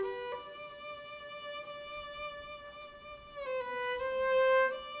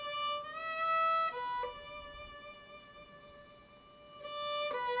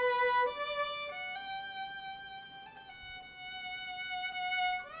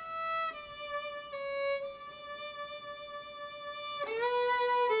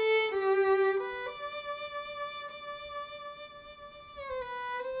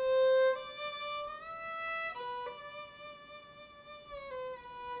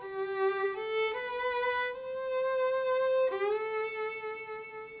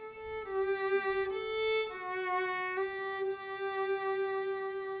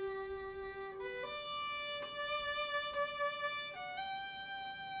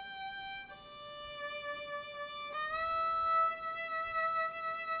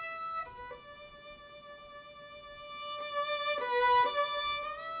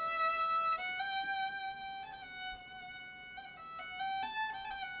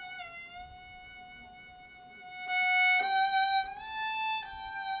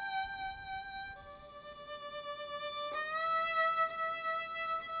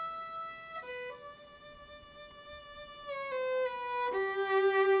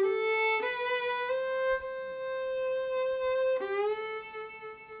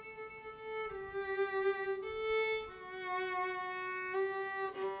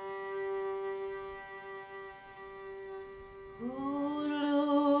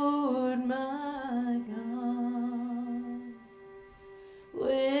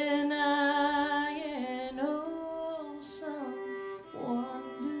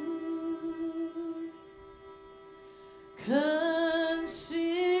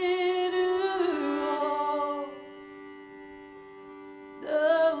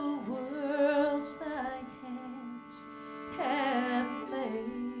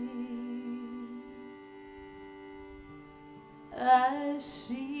 I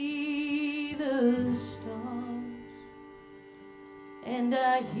see the stars and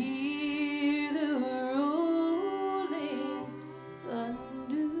I hear the rolling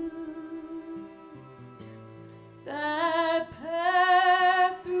thunder. Thy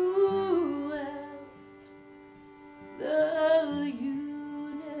path throughout the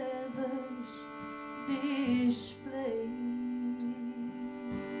universe display.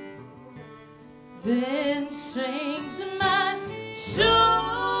 Then sings my soul,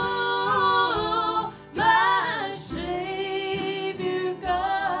 my Savior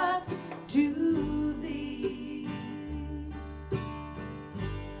God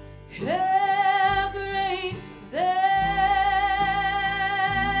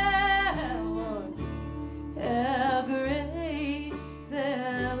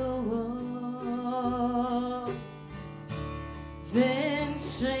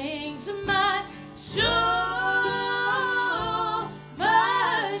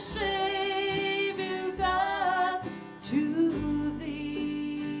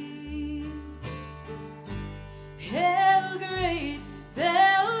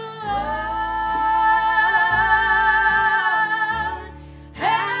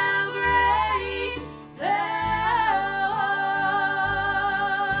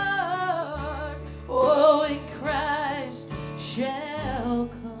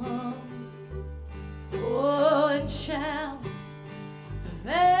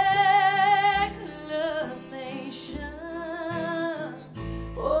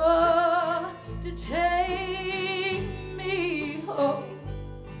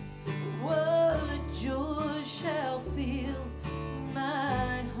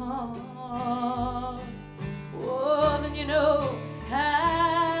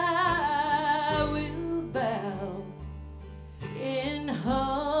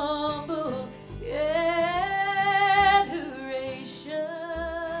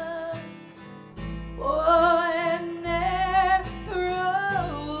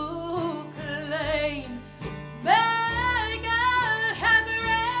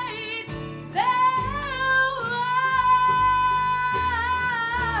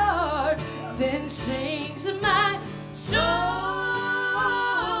Then sings my soul,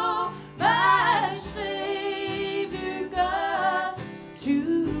 my Savior God,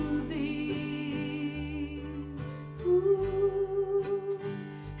 to thee. Ooh,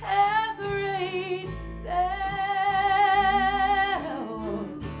 how great thou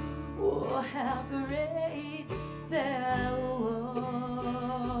art. Oh, how great thou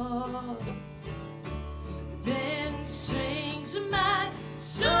art. Then sings my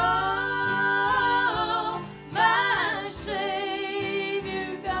soul, my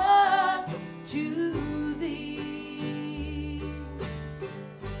Savior God, to thee.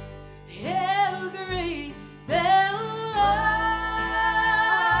 How great thou art,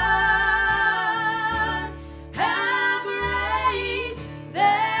 how great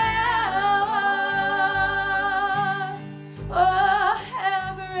thou art, oh,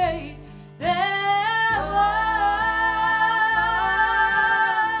 how great thou art.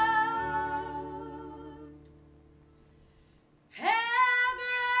 How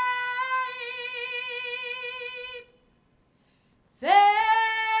great thou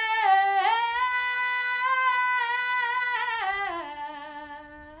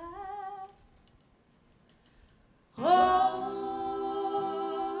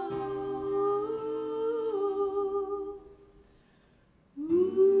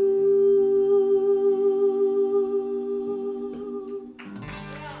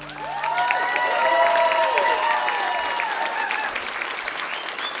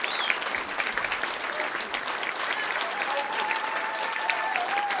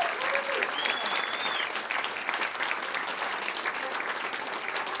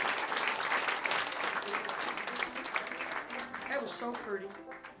That was so pretty. Thank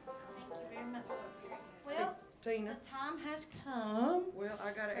you very much. Well, Tina, the time has come. well,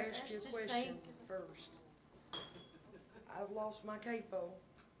 I gotta ask you a Let's just question first. I've lost my capo.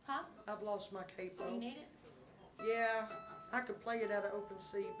 Huh? I've lost my capo. You need it? Yeah, I could play it out of open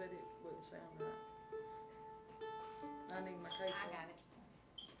C, but it wouldn't sound right. I need my capo. I got it.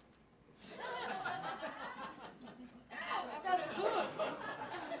 Ow, I got it hooked.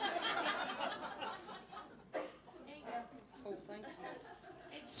 There you go. Oh, thank you.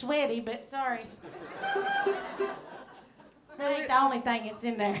 It's sweaty, but sorry. That ain't the only thing that's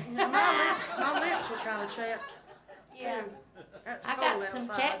in there. My lips are kind of chapped. Yeah. That's I cold got some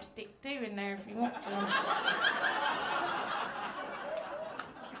outside. chapstick too in there if you want some.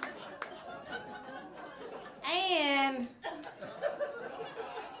 And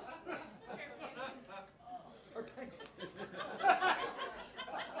Okay.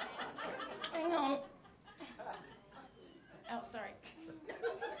 hang on. Oh, sorry.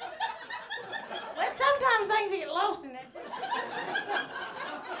 Well, sometimes things get lost in there.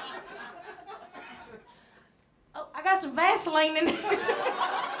 Oh, I got some Vaseline in there too.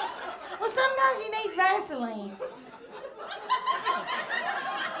 Well, sometimes you need Vaseline.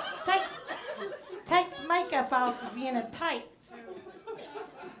 Takes makeup off of you in a tight.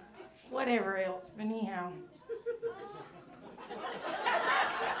 Whatever else, but anyhow.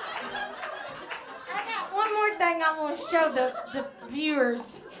 I got one more thing I want to show the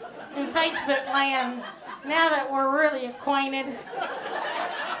viewers in Facebook land now that we're really acquainted.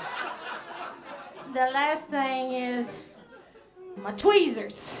 The last thing is my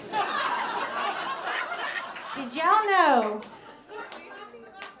tweezers. Did y'all know,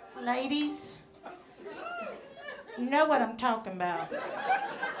 ladies, you know what I'm talking about. You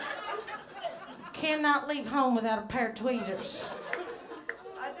cannot leave home without a pair of tweezers.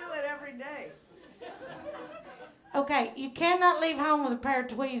 I do it every day. Okay, you cannot leave home with a pair of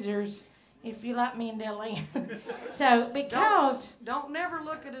tweezers if you like me and Dillane. So, because... Don't never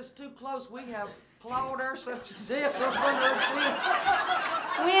look at us too close. We have clawed ourselves to death up under our chin.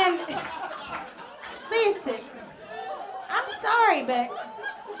 When... Listen, I'm sorry, but...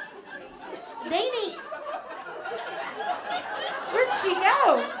 Deanie... Where'd she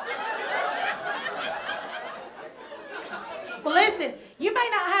go? Well, listen, you may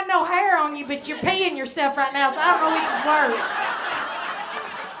not have no hair on you, but you're peeing yourself right now, so I don't know which is worse.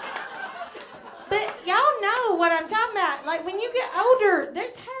 But y'all know what I'm talking about. Like, when you get older,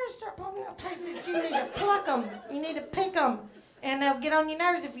 there's hairs start popping up places you need to pluck them. You need to pick them. And they'll get on your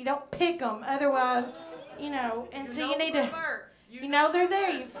nerves if you don't pick them. Otherwise, you know, and so you need to... You know they're there,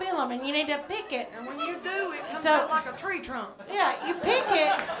 you feel them, and you need to pick it. And when you do, it comes So- out like a tree trunk. Yeah, you pick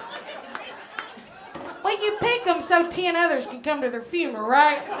it. Well, you pick them so 10 others can come to their funeral,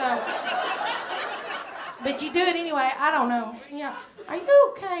 right? So, but you do it anyway. I don't know. Yeah. Are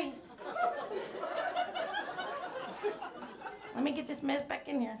you okay? Let me get this mess back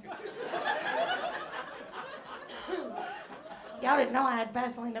in here. Y'all didn't know I had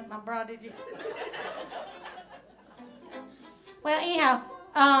Vaseline up my bra, did you? Well, anyhow,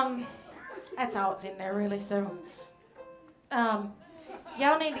 that's all that's in there, really. So, y'all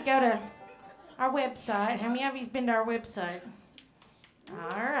need to go to our website. How many of you's been to our website?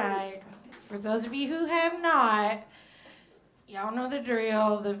 All right. For those of you who have not, y'all know the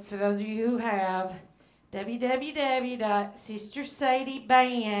drill. For those of you who have,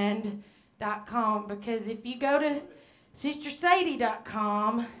 www.sistersadieband.com, because if you go to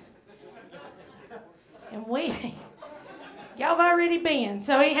sistersadie.com, and y'all have already been,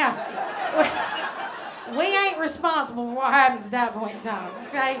 so anyhow, we ain't responsible for what happens at that point in time,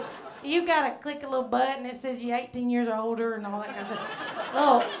 okay? You gotta click a little button that says you're 18 years or older and all that kind of stuff.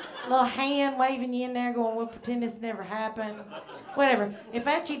 Little hand waving you in there going, we'll pretend this never happened. Whatever. If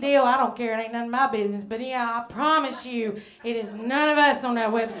that's your deal, I don't care. It ain't none of my business. But yeah, I promise you, it is none of us on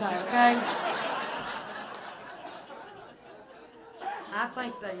that website, okay? I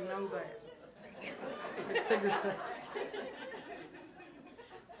think they know that. They figured that.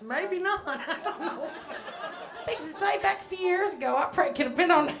 Maybe not. I don't know. Fix to say back a few years ago, I probably could have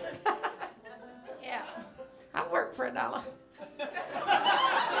been on that. Yeah. I worked for $1.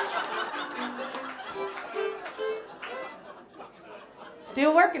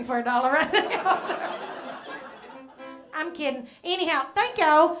 Still working for $1 right now. I'm kidding. Anyhow, thank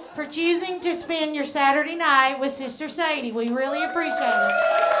y'all for choosing to spend your Saturday night with Sister Sadie. We really appreciate it.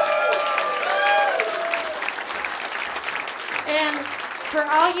 And for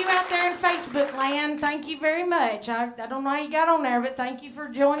all you out there in Facebook land, thank you very much. I don't know how you got on there, but thank you for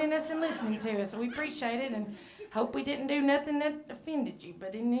joining us and listening to us. We appreciate it and hope we didn't do nothing that offended you.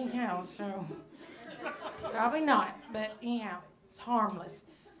 But anyhow, so probably not. But anyhow, it's harmless.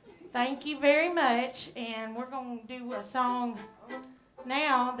 Thank you very much, and we're going to do a song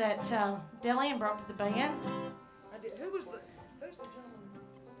now that Dell-Ann brought to the band. Who's the gentleman?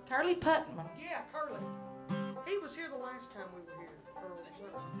 Curly Putman. Yeah, Curly. He was here the last time we were here.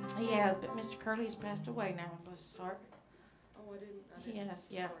 He has, but Mr. Curly has passed away now, bless his heart. Oh, I didn't. Yes,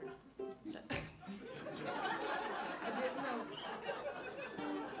 yeah. So. I didn't know.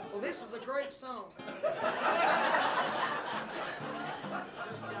 Well, this is a great song.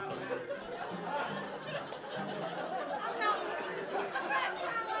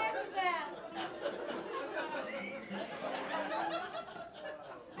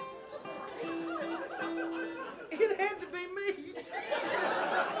 It had to be me.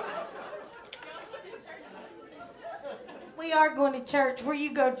 We are going to church. Where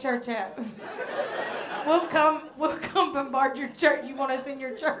you go to church at? We'll come bombard your church. You want us in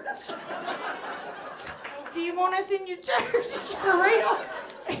your church? Do you want us in your church? For real?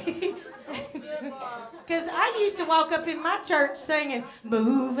 Because I used to walk up in my church singing,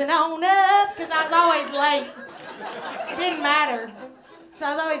 moving on up, because I was always late. It didn't matter. So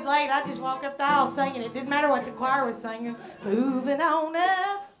I was always late. I just walk up the aisle singing. It didn't matter what the choir was singing. Moving on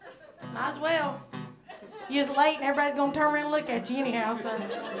up. Might as well. You're late and everybody's going to turn around and look at you anyhow. So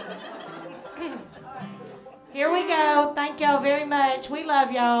here we go. Thank y'all very much. We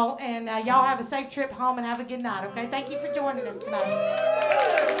love y'all. And y'all have a safe trip home and have a good night, okay? Thank you for joining us tonight.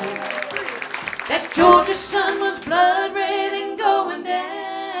 That Georgia sun was blood red and going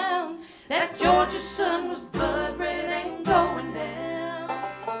down. That Georgia sun was blood red and going down.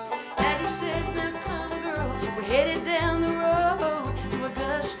 Daddy said, now come girl, we're headed down the road to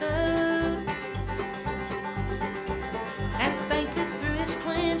Augusta.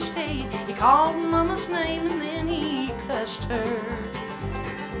 He called Mama's name and then he cussed her.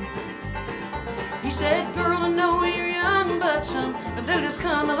 He said, girl, I know you're young, but some dude has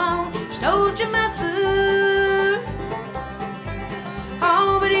come along, stole your mother.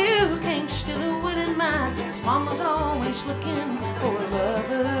 Oh, but you can't steal a willing mind, 'cause Mama's always looking for a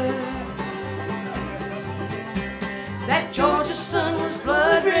lover. That Georgia sun was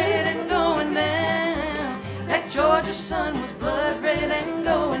blood red and going down. That Georgia sun was blood red and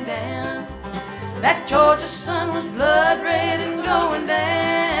going down. That Georgia sun was blood red and going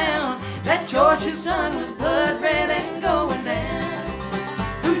down. That Georgia sun was blood red and going down.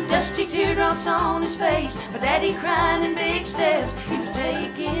 Through dusty teardrops on his face, my daddy crying in big steps he was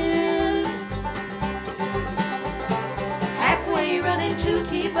taking. Halfway running to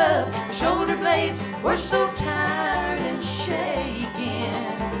keep up, my shoulder blades were so tired and shaking.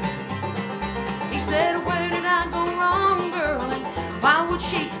 He said, where did I go wrong, girl, and why would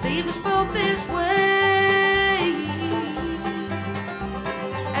she leave us both this way?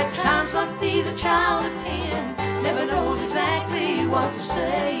 At times like these, a child of 10 never knows exactly what to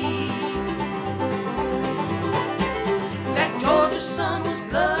say. That Georgia sun was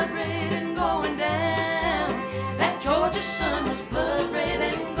blood red and going down. That Georgia Georgia sun was blood red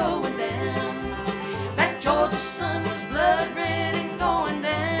and going down. That Georgia sun was blood red and going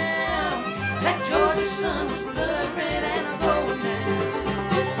down. That Georgia sun was blood red and going down.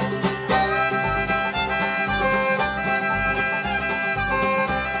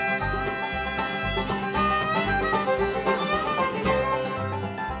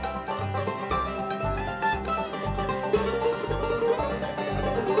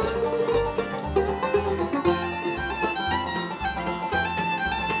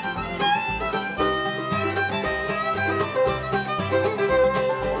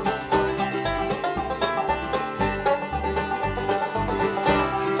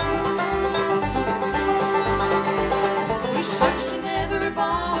 We searched in every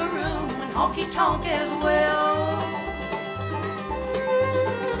ballroom and honky-tonk as well.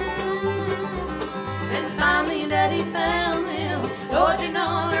 And finally Daddy found them. Lord, you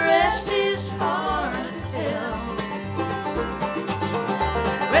know the rest is hard to tell.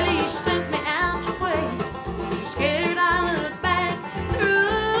 Well, he sent me out to wait. Scared I looked back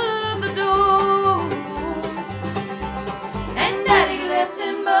through the door. And Daddy left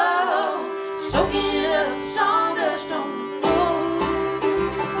them both soaking up sawdust on the floor.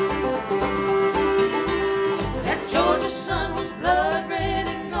 That Georgia sun was blood red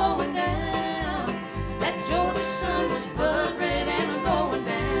and going down. That Georgia sun was blood red and going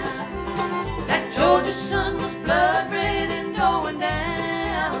down. That Georgia sun was blood red and going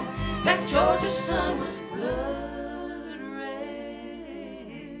down. That Georgia sun was blood